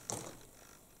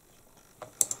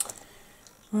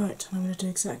 Right, I'm going to do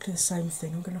exactly the same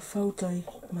thing. I'm going to fold the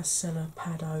micellar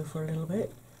pad over a little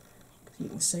bit. You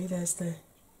can see there's the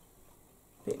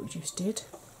bit we just did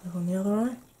over on the other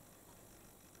eye.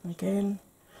 Again,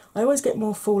 I always get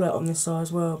more fallout on this eye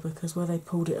as well because where they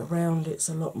pulled it around it's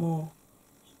a lot more,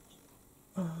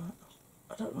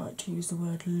 I don't like to use the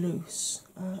word loose,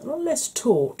 a lot less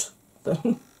taut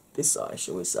than this eye,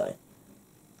 shall we say.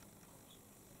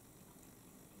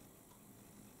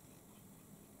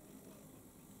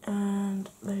 And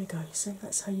there you go, you see,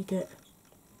 that's how you get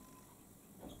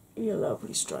your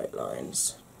lovely straight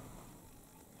lines.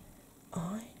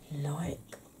 I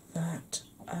like that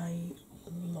a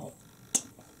lot.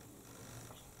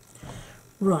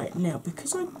 Right, now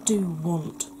because I do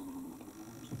want,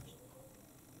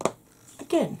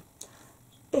 again,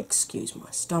 excuse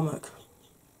my stomach,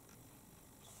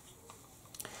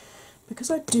 because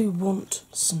I do want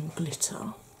some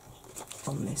glitter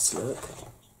on this look,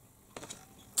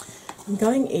 I'm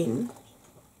going in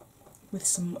with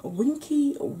some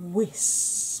Winky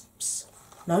Wisps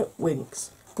No,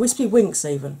 winks. Wispy winks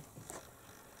even.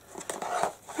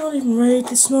 Can't even read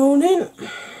this morning.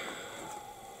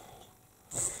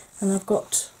 And I've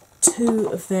got 2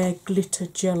 of their glitter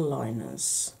gel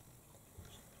liners.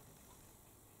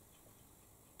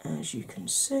 As you can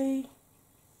see,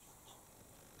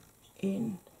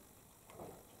 in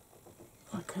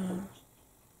like a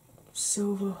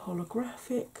silver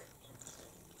holographic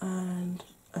and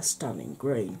a stunning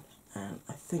green. And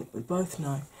I think we both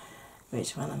know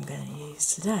which one I'm going to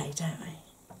use today, don't we?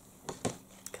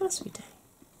 Of course we do.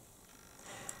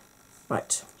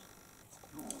 Right,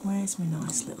 where's my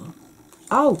nice little...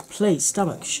 Oh, please,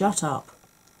 stomach, shut up.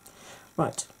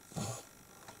 Right,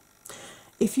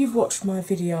 if you've watched my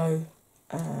video,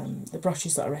 the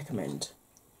brushes that I recommend,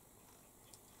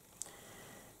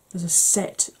 there's a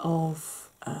set of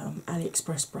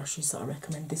AliExpress brushes that I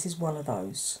recommend. This is one of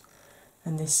those,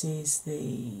 and this is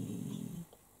the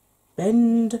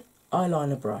Bend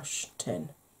Eyeliner Brush 10.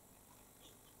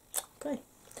 Okay,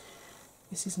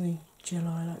 this is my gel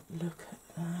eyeliner. Look at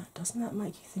that. Doesn't that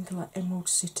make you think of like Emerald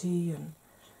City and...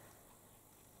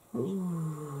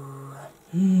 Ooh.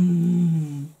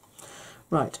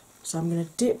 Right, so I'm going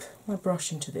to dip my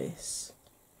brush into this.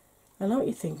 I know what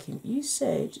you're thinking. You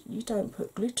said you don't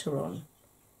put glitter on.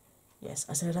 Yes,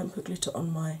 I said I don't put glitter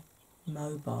on my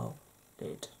mobile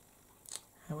lid.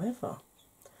 However,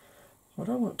 what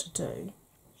I want to do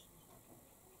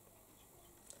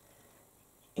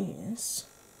is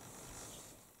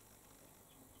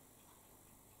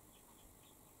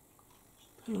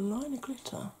put a line of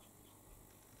glitter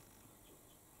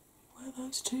where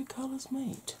those 2 colours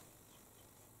meet.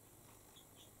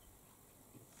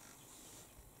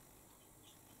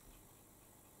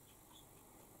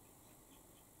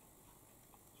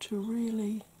 To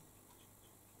really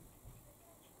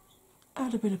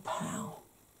add a bit of pow,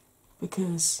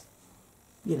 because,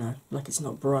 you know, like it's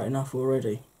not bright enough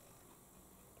already.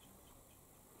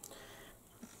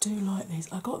 I do like these.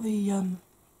 I got the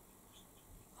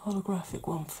holographic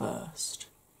one first,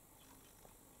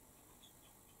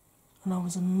 and I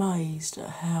was amazed at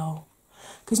how,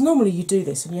 because normally you do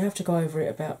this and you have to go over it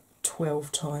about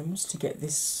 12 times to get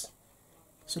this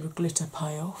sort of glitter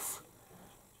payoff.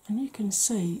 And you can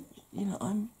see, you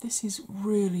know, this is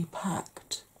really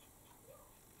packed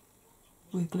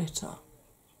with glitter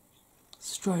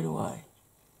straight away.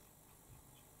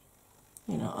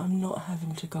 You know, I'm not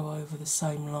having to go over the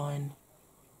same line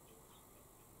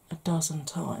a dozen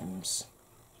times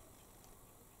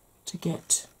to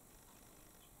get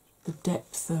the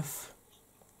depth of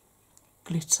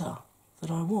glitter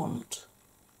that I want.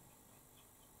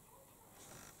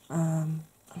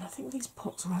 And I think these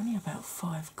pots are only about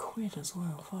 £5 as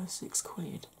well, 5-6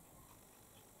 quid.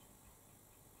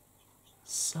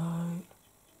 So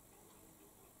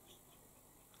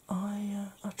I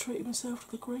treated myself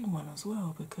to the green one as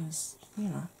well because, you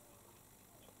know,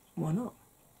 why not?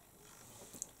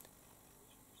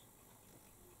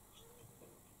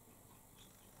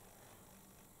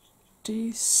 Do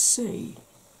you see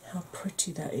how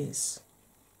pretty that is?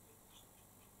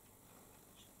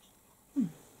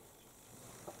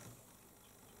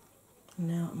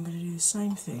 Now I'm going to do the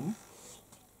same thing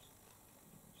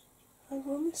over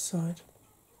on this side.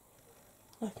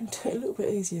 I can do it a little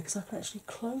bit easier because I can actually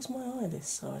close my eye this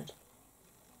side.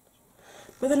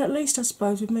 But then at least I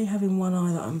suppose with me having one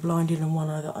eye that I'm blind in and one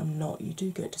eye that I'm not, you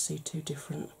do get to see 2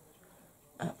 different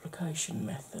application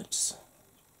methods.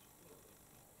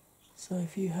 So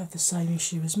if you have the same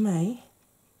issue as me,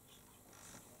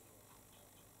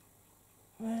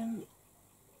 then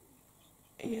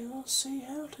you'll see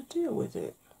how to deal with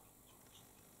it.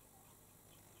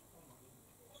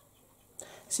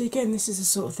 See, again, this is the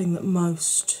sort of thing that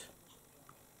most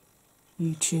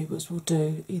YouTubers will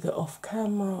do, either off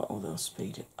camera or they'll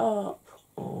speed it up,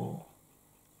 or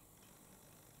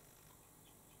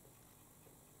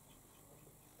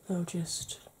they'll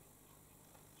just,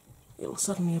 it'll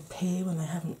suddenly appear when they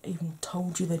haven't even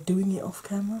told you they're doing it off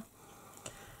camera.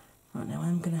 Right, now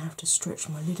I'm going to have to stretch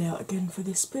my lid out again for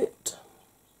this bit.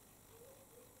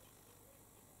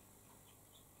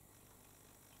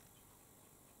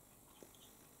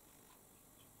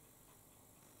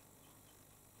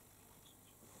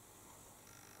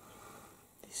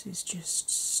 This is just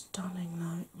stunning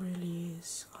though, it really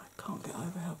is. I can't get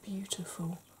over how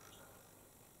beautiful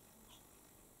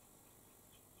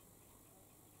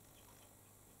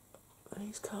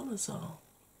these colours are.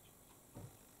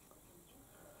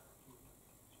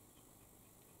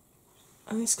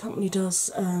 And this company does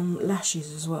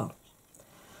lashes as well.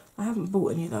 I haven't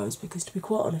bought any of those because, to be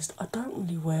quite honest, I don't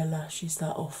really wear lashes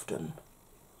that often.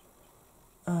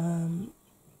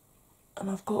 and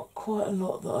I've got quite a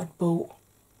lot that I'd bought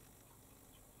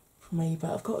from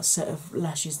eBay. I've got a set of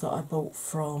lashes that I bought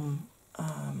from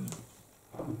I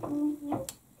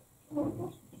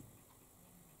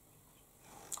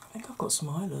think I've got some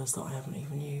eyelures that I haven't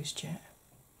even used yet.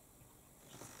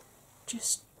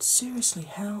 Just seriously,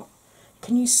 how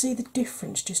can you see the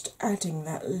difference just adding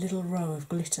that little row of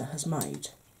glitter has made?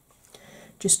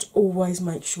 Just always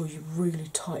make sure you really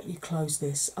tightly close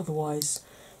this, otherwise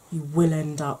you will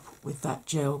end up with that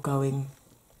gel going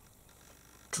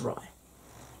dry.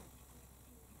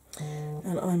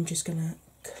 And I'm just going to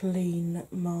clean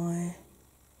my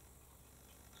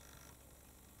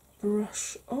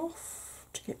brush off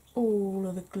to get all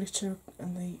of the glitter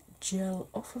and the gel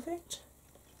off of it.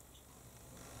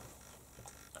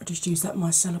 I just use that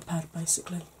micellar pad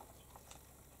basically.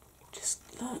 Just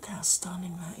look how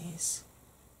stunning that is.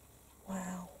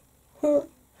 Wow.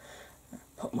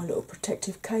 Pop my little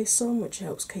protective case on, which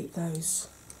helps keep those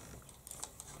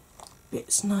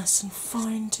bits nice and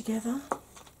fine together.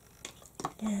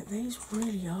 Yeah, these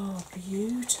really are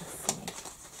beautiful.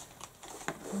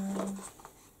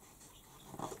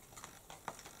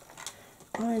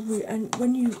 And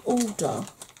when you order,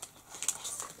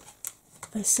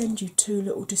 they send you 2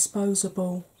 little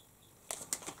disposable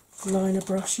liner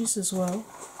brushes as well,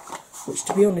 which,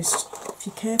 to be honest, if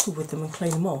you're careful with them and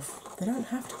clean them off, they don't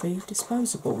have to be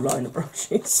disposable liner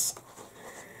brushes.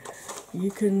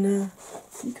 You can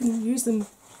use them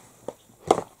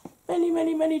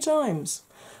many times.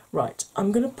 Right,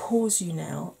 I'm going to pause you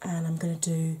now, and I'm going to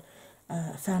do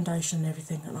foundation and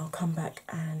everything, and I'll come back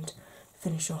and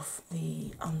finish off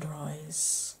the under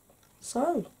eyes.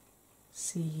 So,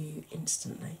 see you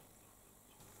instantly.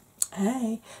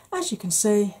 Hey, as you can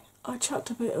see, I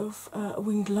chucked a bit of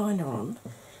winged liner on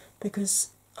because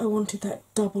I wanted that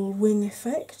double wing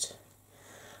effect.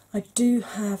 I do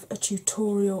have a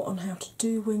tutorial on how to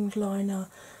do winged liner.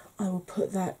 I will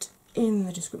put that in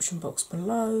the description box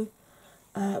below.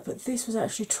 But this was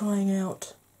actually trying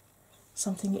out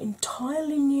something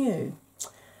entirely new.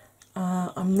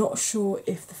 I'm not sure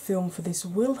if the film for this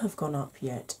will have gone up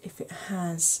yet. If it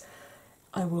has,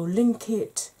 I will link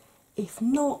it. If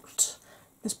not,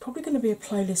 there's probably going to be a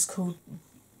playlist called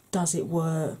Does It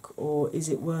Work, or Is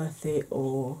It Worth It,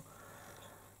 or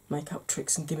Makeup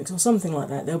Tricks and Gimmicks, or something like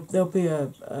that. There'll be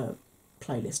a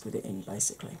playlist with it in,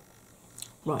 basically.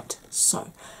 Right,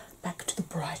 so back to the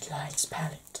Bright Lights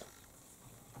palette.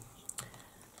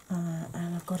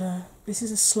 And I've got this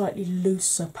is a slightly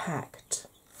looser packed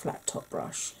flat top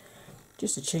brush,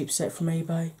 just a cheap set from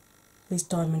eBay. These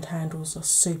diamond handles are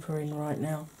super in right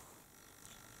now.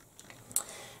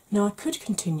 Now I could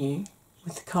continue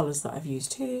with the colours that I've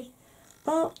used here,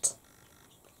 but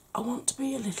I want to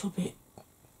be a little bit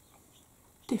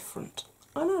different.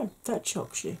 I know, that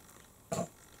shocks you.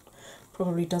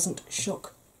 Probably doesn't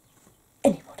shock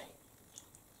anybody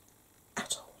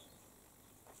at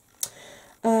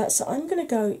all. So I'm going to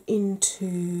go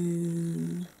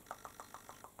into...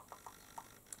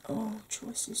 oh,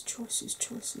 choices.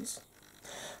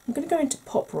 I'm going to go into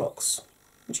Pop Rocks,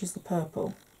 which is the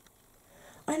purple.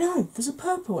 I know, there's a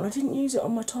purple and I didn't use it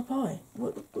on my top eye.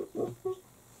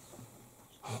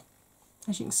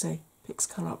 As you can see, picks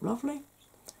colour up lovely.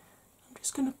 I'm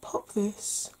just going to pop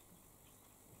this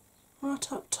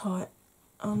right up tight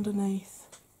underneath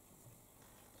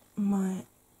my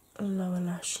lower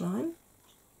lash line.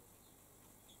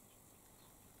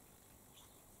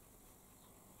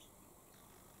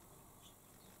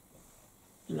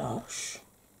 Lush.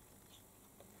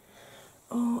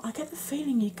 Oh, I get the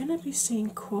feeling you're going to be seeing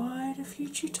quite a few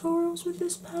tutorials with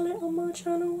this palette on my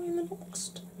channel in the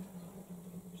next,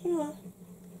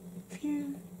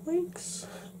 few weeks.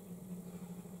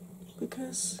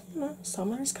 Because,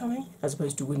 summer is coming, as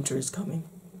opposed to winter is coming.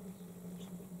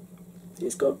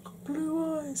 It's got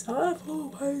blue eyes. I've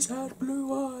always had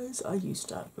blue eyes. I used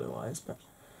to have blue eyes, but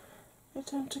they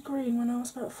turned to green when I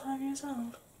was about 5 years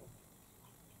old.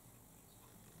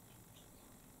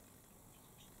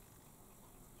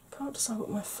 I can't decide what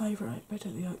my favourite bit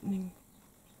of the opening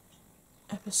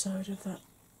episode of that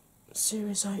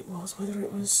Series 8 was, whether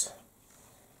it was...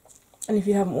 and if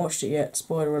you haven't watched it yet,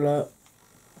 spoiler alert,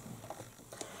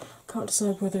 can't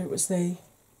decide whether it was the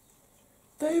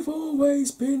 "they've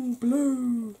always been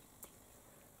blue"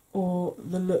 or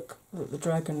the look that the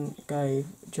dragon gave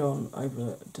Jon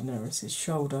over Daenerys'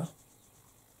 shoulder.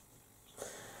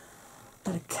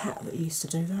 I had a cat that used to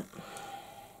do that.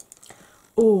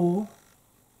 Or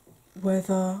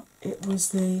whether it was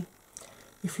the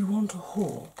 "if you want a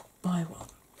whore, buy one.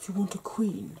 If you want a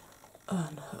queen,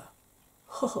 earn her."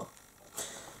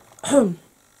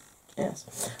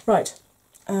 Yes. Right.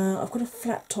 I've got a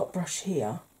flat top brush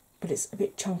here, but it's a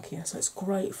bit chunkier, so it's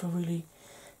great for really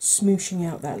smooshing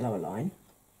out that lower line.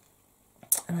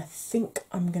 And I think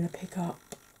I'm going to pick up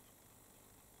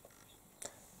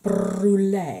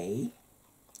Brulee,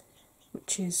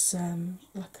 which is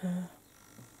like a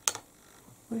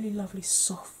really lovely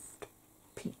soft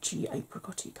peachy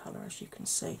apricot-y colour, as you can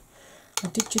see. I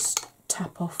did just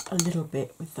tap off a little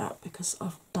bit with that because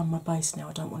I've done my base now.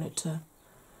 I don't want it to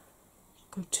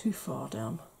go too far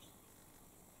down.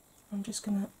 I'm just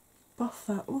going to buff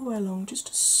that all the way along just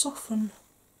to soften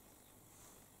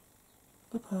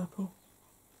the purple.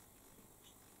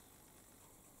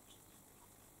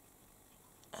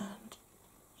 And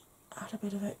add a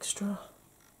bit of extra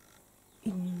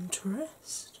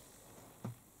interest.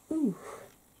 Ooh.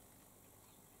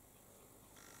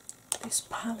 This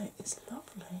palette is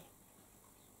lovely.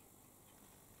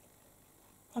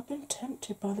 I've been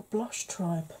tempted by the Blush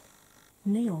Tribe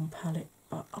Neon palette,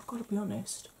 but I've got to be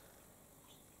honest,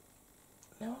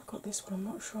 now I've got this one, I'm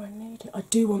not sure I need it. I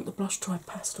do want the Blush Tribe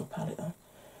Pastel palette though,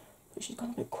 but she's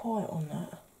gone a bit quiet on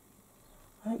that.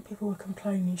 I think people were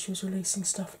complaining she was releasing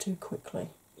stuff too quickly.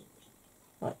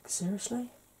 Like, seriously?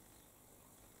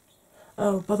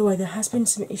 Oh, by the way, there has been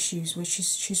some issues where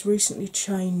she's recently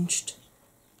changed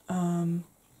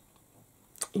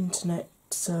internet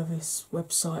service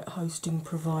website hosting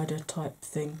provider type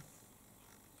thing,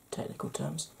 technical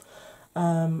terms,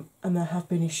 and there have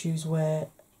been issues where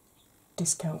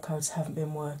discount codes haven't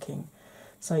been working.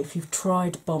 So if you've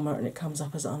tried Bomber and it comes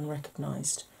up as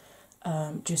unrecognised,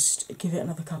 just give it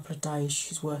another couple of days.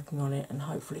 She's working on it and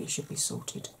hopefully it should be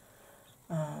sorted.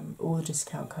 All the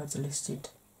discount codes are listed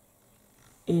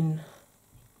in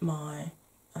my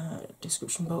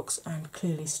description box and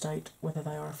clearly state whether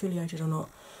they are affiliated or not.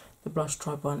 The Blush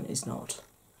Tribe one is not.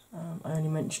 I only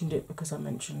mentioned it because I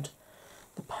mentioned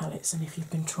the palettes, and if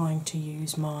you've been trying to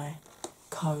use my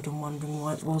code and wondering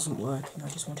why it wasn't working, I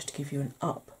just wanted to give you an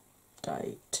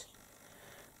update.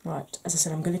 Right, as I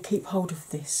said, I'm going to keep hold of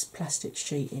this plastic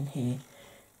sheet in here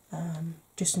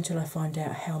just until I find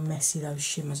out how messy those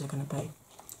shimmers are going to be.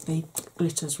 The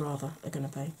glitters, rather, are going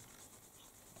to be.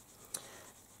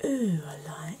 Ooh, I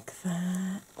like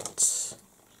that.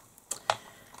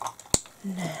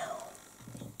 Now,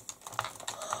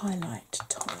 highlight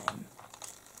time.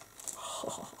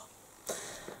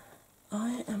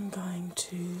 I am going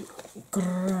to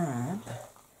grab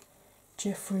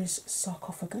Jeffrey's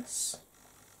Sarcophagus.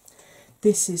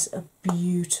 This is a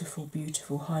beautiful,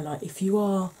 beautiful highlight. If you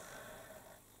are,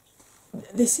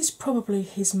 this is probably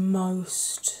his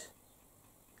most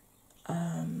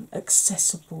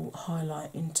accessible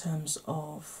highlight in terms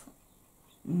of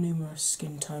numerous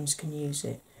skin tones can use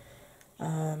it.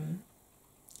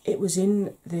 It was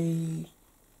in the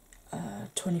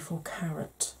 24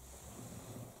 carat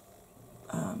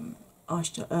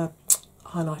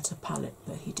highlighter palette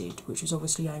that he did, which was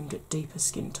obviously aimed at deeper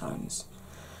skin tones.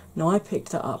 Now I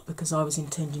picked that up because I was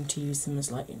intending to use them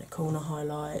as like inner corner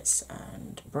highlights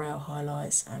and brow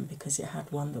highlights, and because it had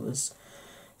one that was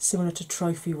similar to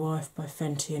Trophy Wife by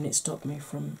Fenty, and it stopped me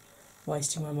from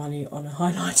wasting my money on a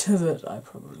highlighter that I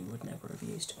probably would never have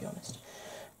used, to be honest.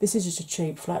 This is just a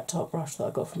cheap flat top brush that I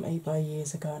got from eBay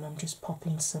years ago, and I'm just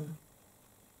popping some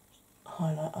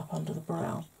highlight up under the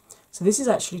brow. So this is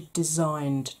actually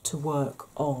designed to work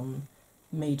on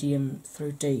medium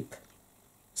through deep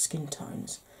skin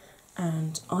tones,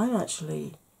 and I'm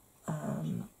actually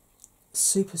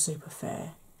super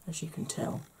fair, as you can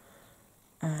tell,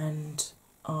 and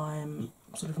I'm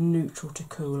sort of neutral to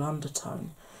cool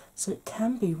undertone, so it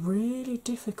can be really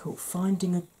difficult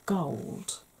finding a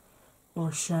gold or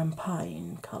a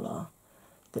champagne colour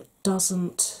that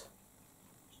doesn't,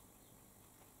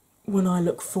 when I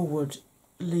look forward,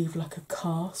 leave like a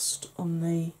cast on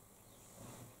the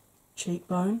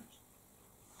cheekbone.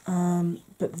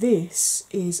 But this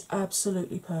is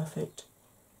absolutely perfect.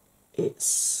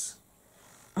 It's,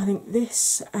 I think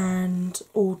this and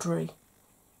Audrey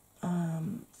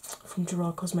from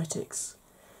Gerard Cosmetics,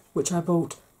 which I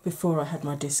bought before I had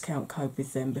my discount code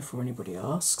with them, before anybody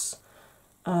asks.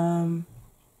 I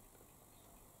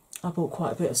bought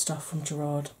quite a bit of stuff from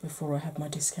Gerard before I had my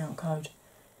discount code,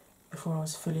 before I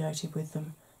was affiliated with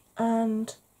them,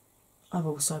 and I've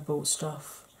also bought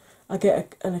stuff. I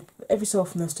get every so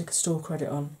often they'll stick a store credit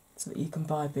on so that you can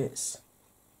buy bits.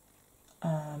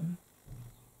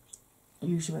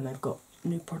 Usually when they've got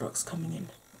new products coming in.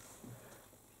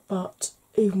 But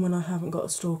even when I haven't got a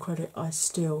store credit, I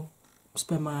still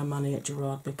spend my own money at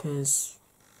Gerard because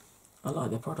I like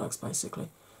their products, basically.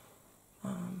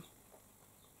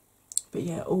 But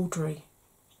yeah, Audrey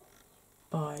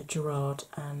by Gerard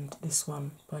and this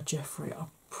one by Jeffrey are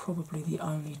probably the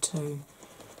only two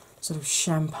sort of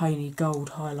champagne-y gold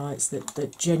highlights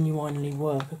that genuinely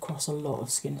work across a lot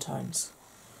of skin tones.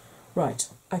 Right,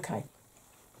 okay.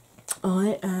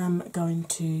 I am going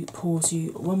to pause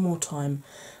you one more time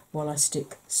while I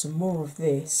stick some more of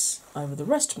this over the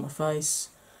rest of my face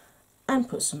and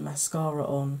put some mascara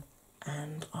on,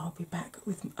 and I'll be back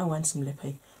with, oh, and some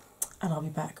lippy, and I'll be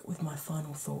back with my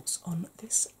final thoughts on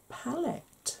this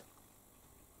palette.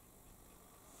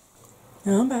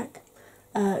 Now I'm back.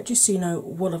 Just so you know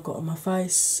what I've got on my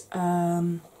face.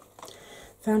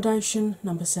 Foundation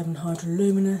number 7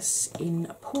 Hydroluminous in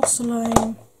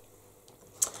Porcelain.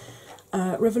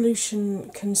 Revolution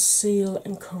Conceal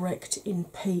and Correct in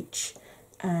Peach,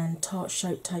 and Tarte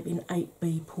Shape Tape in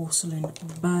 8B Porcelain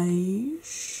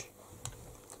Beige.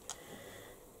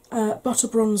 Butter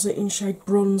Bronzer in shade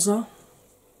Bronzer,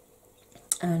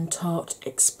 and Tarte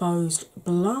Exposed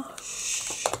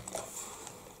Blush.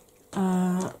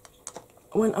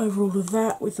 Went over all of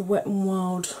that with the Wet n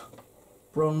Wild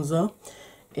bronzer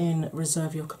in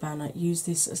Reserve Your Cabana. Use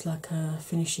this as like a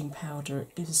finishing powder.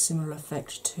 It gives a similar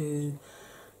effect to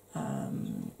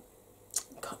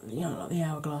like the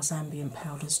Hourglass Ambient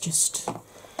powders, just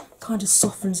kind of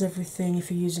softens everything. If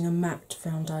you're using a matte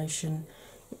foundation,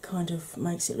 it kind of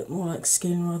makes it look more like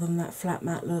skin rather than that flat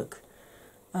matte look.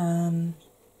 I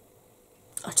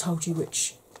told you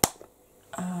which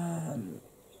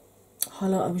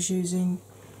highlight I was using.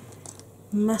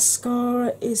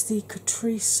 Mascara is the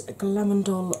Catrice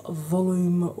Glamandol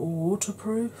Volume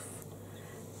Waterproof.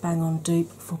 Bang on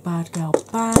dupe for Bad Gal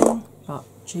Bang, but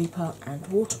cheaper and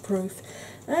waterproof.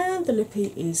 And the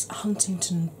lippy is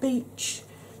Huntington Beach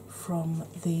from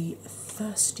the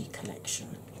Thirsty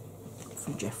collection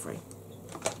from Jeffree.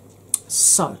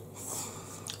 So,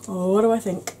 what do I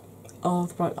think of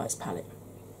the Bright Lights palette?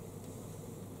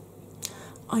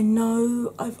 I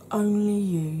know I've only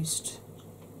used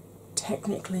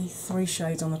technically 3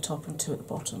 shades on the top and 2 at the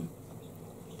bottom,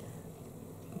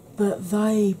 but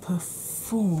they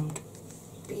performed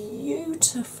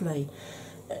beautifully.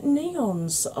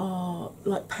 Neons are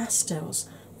like pastels,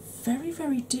 very,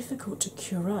 very difficult to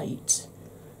curate,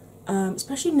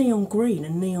 especially neon green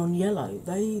and neon yellow.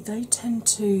 They tend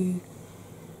to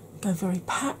go very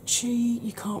patchy.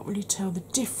 You can't really tell the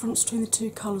difference between the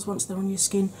two colours once they're on your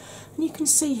skin. And you can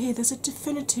see here there's a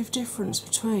definitive difference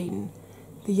between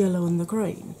the yellow and the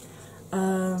green.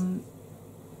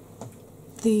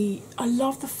 I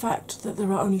love the fact that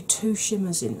there are only 2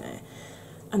 shimmers in there,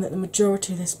 and that the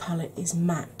majority of this palette is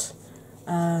matte.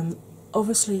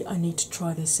 Obviously I need to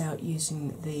try this out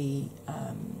using the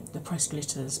pressed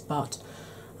glitters, but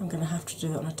I'm going to have to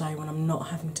do it on a day when I'm not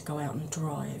having to go out and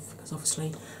drive, because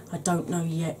obviously I don't know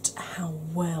yet how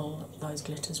well those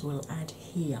glitters will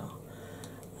adhere,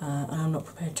 and I'm not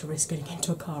prepared to risk getting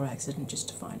into a car accident just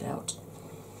to find out.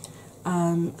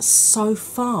 So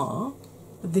far,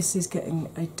 this is getting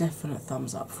a definite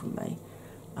thumbs up from me.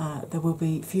 There will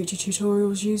be future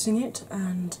tutorials using it,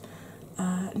 and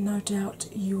no doubt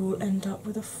you will end up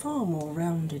with a far more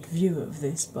rounded view of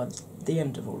this by the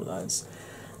end of all of those.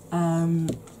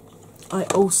 I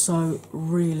also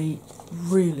really,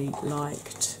 really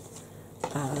liked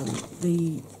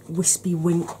the Wispy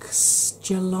Winks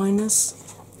gel liners,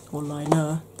 or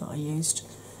liner, that I used.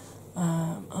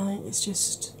 I think it's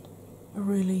just a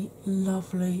really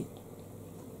lovely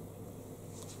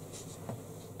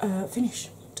finish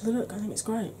to the look. I think it's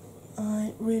great.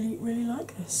 I really, really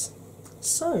like this.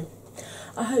 So,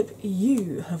 I hope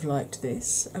you have liked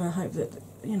this, and I hope that,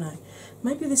 you know,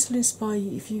 maybe this will inspire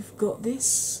you. If you've got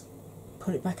this,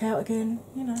 put it back out again.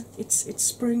 You know, it's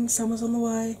spring, summer's on the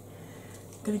way.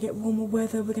 We're going to get warmer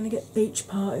weather, we're going to get beach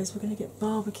parties, we're going to get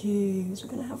barbecues, we're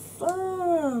going to have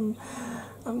fun.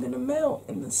 I'm going to melt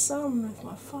in the sun with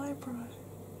my fibro.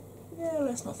 Yeah,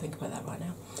 let's not think about that right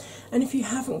now. And if you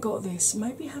haven't got this,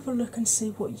 maybe have a look and see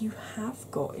what you have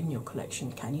got in your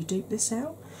collection. Can you dupe this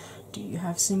out? Do you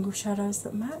have single shadows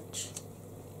that match?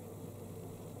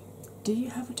 Do you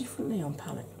have a different neon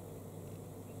palette?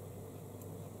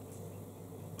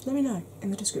 Let me know in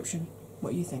the description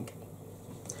what you think.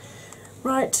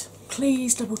 Right,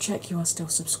 please double check you are still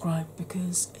subscribed,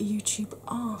 because YouTube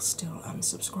are still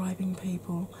unsubscribing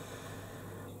people.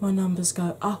 My numbers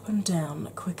go up and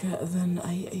down quicker than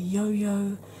a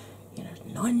yo-yo in a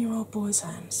 9-year-old boy's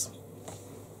hands.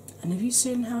 And have you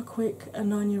seen how quick a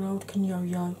 9-year-old can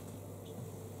yo-yo?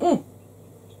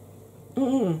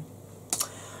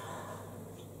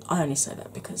 I only say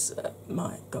that because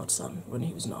my godson, when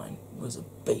he was 9, was a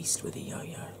beast with a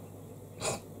yo-yo.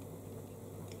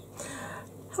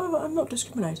 However, I'm not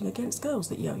discriminating against girls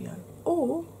that yo-yo,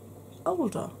 or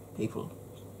older people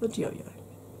that yo-yo.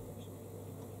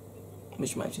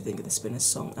 which makes you think of the Spinners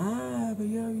song, Abba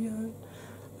Yo Yo,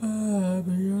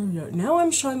 Abba Yo Yo. Now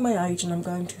I'm showing my age and I'm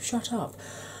going to shut up.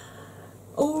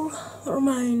 All that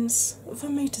remains for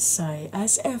me to say,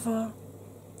 as ever,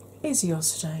 is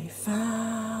yours today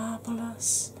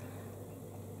fabulous,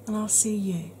 and I'll see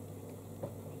you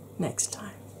next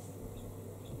time.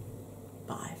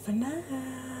 Bye for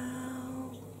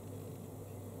now.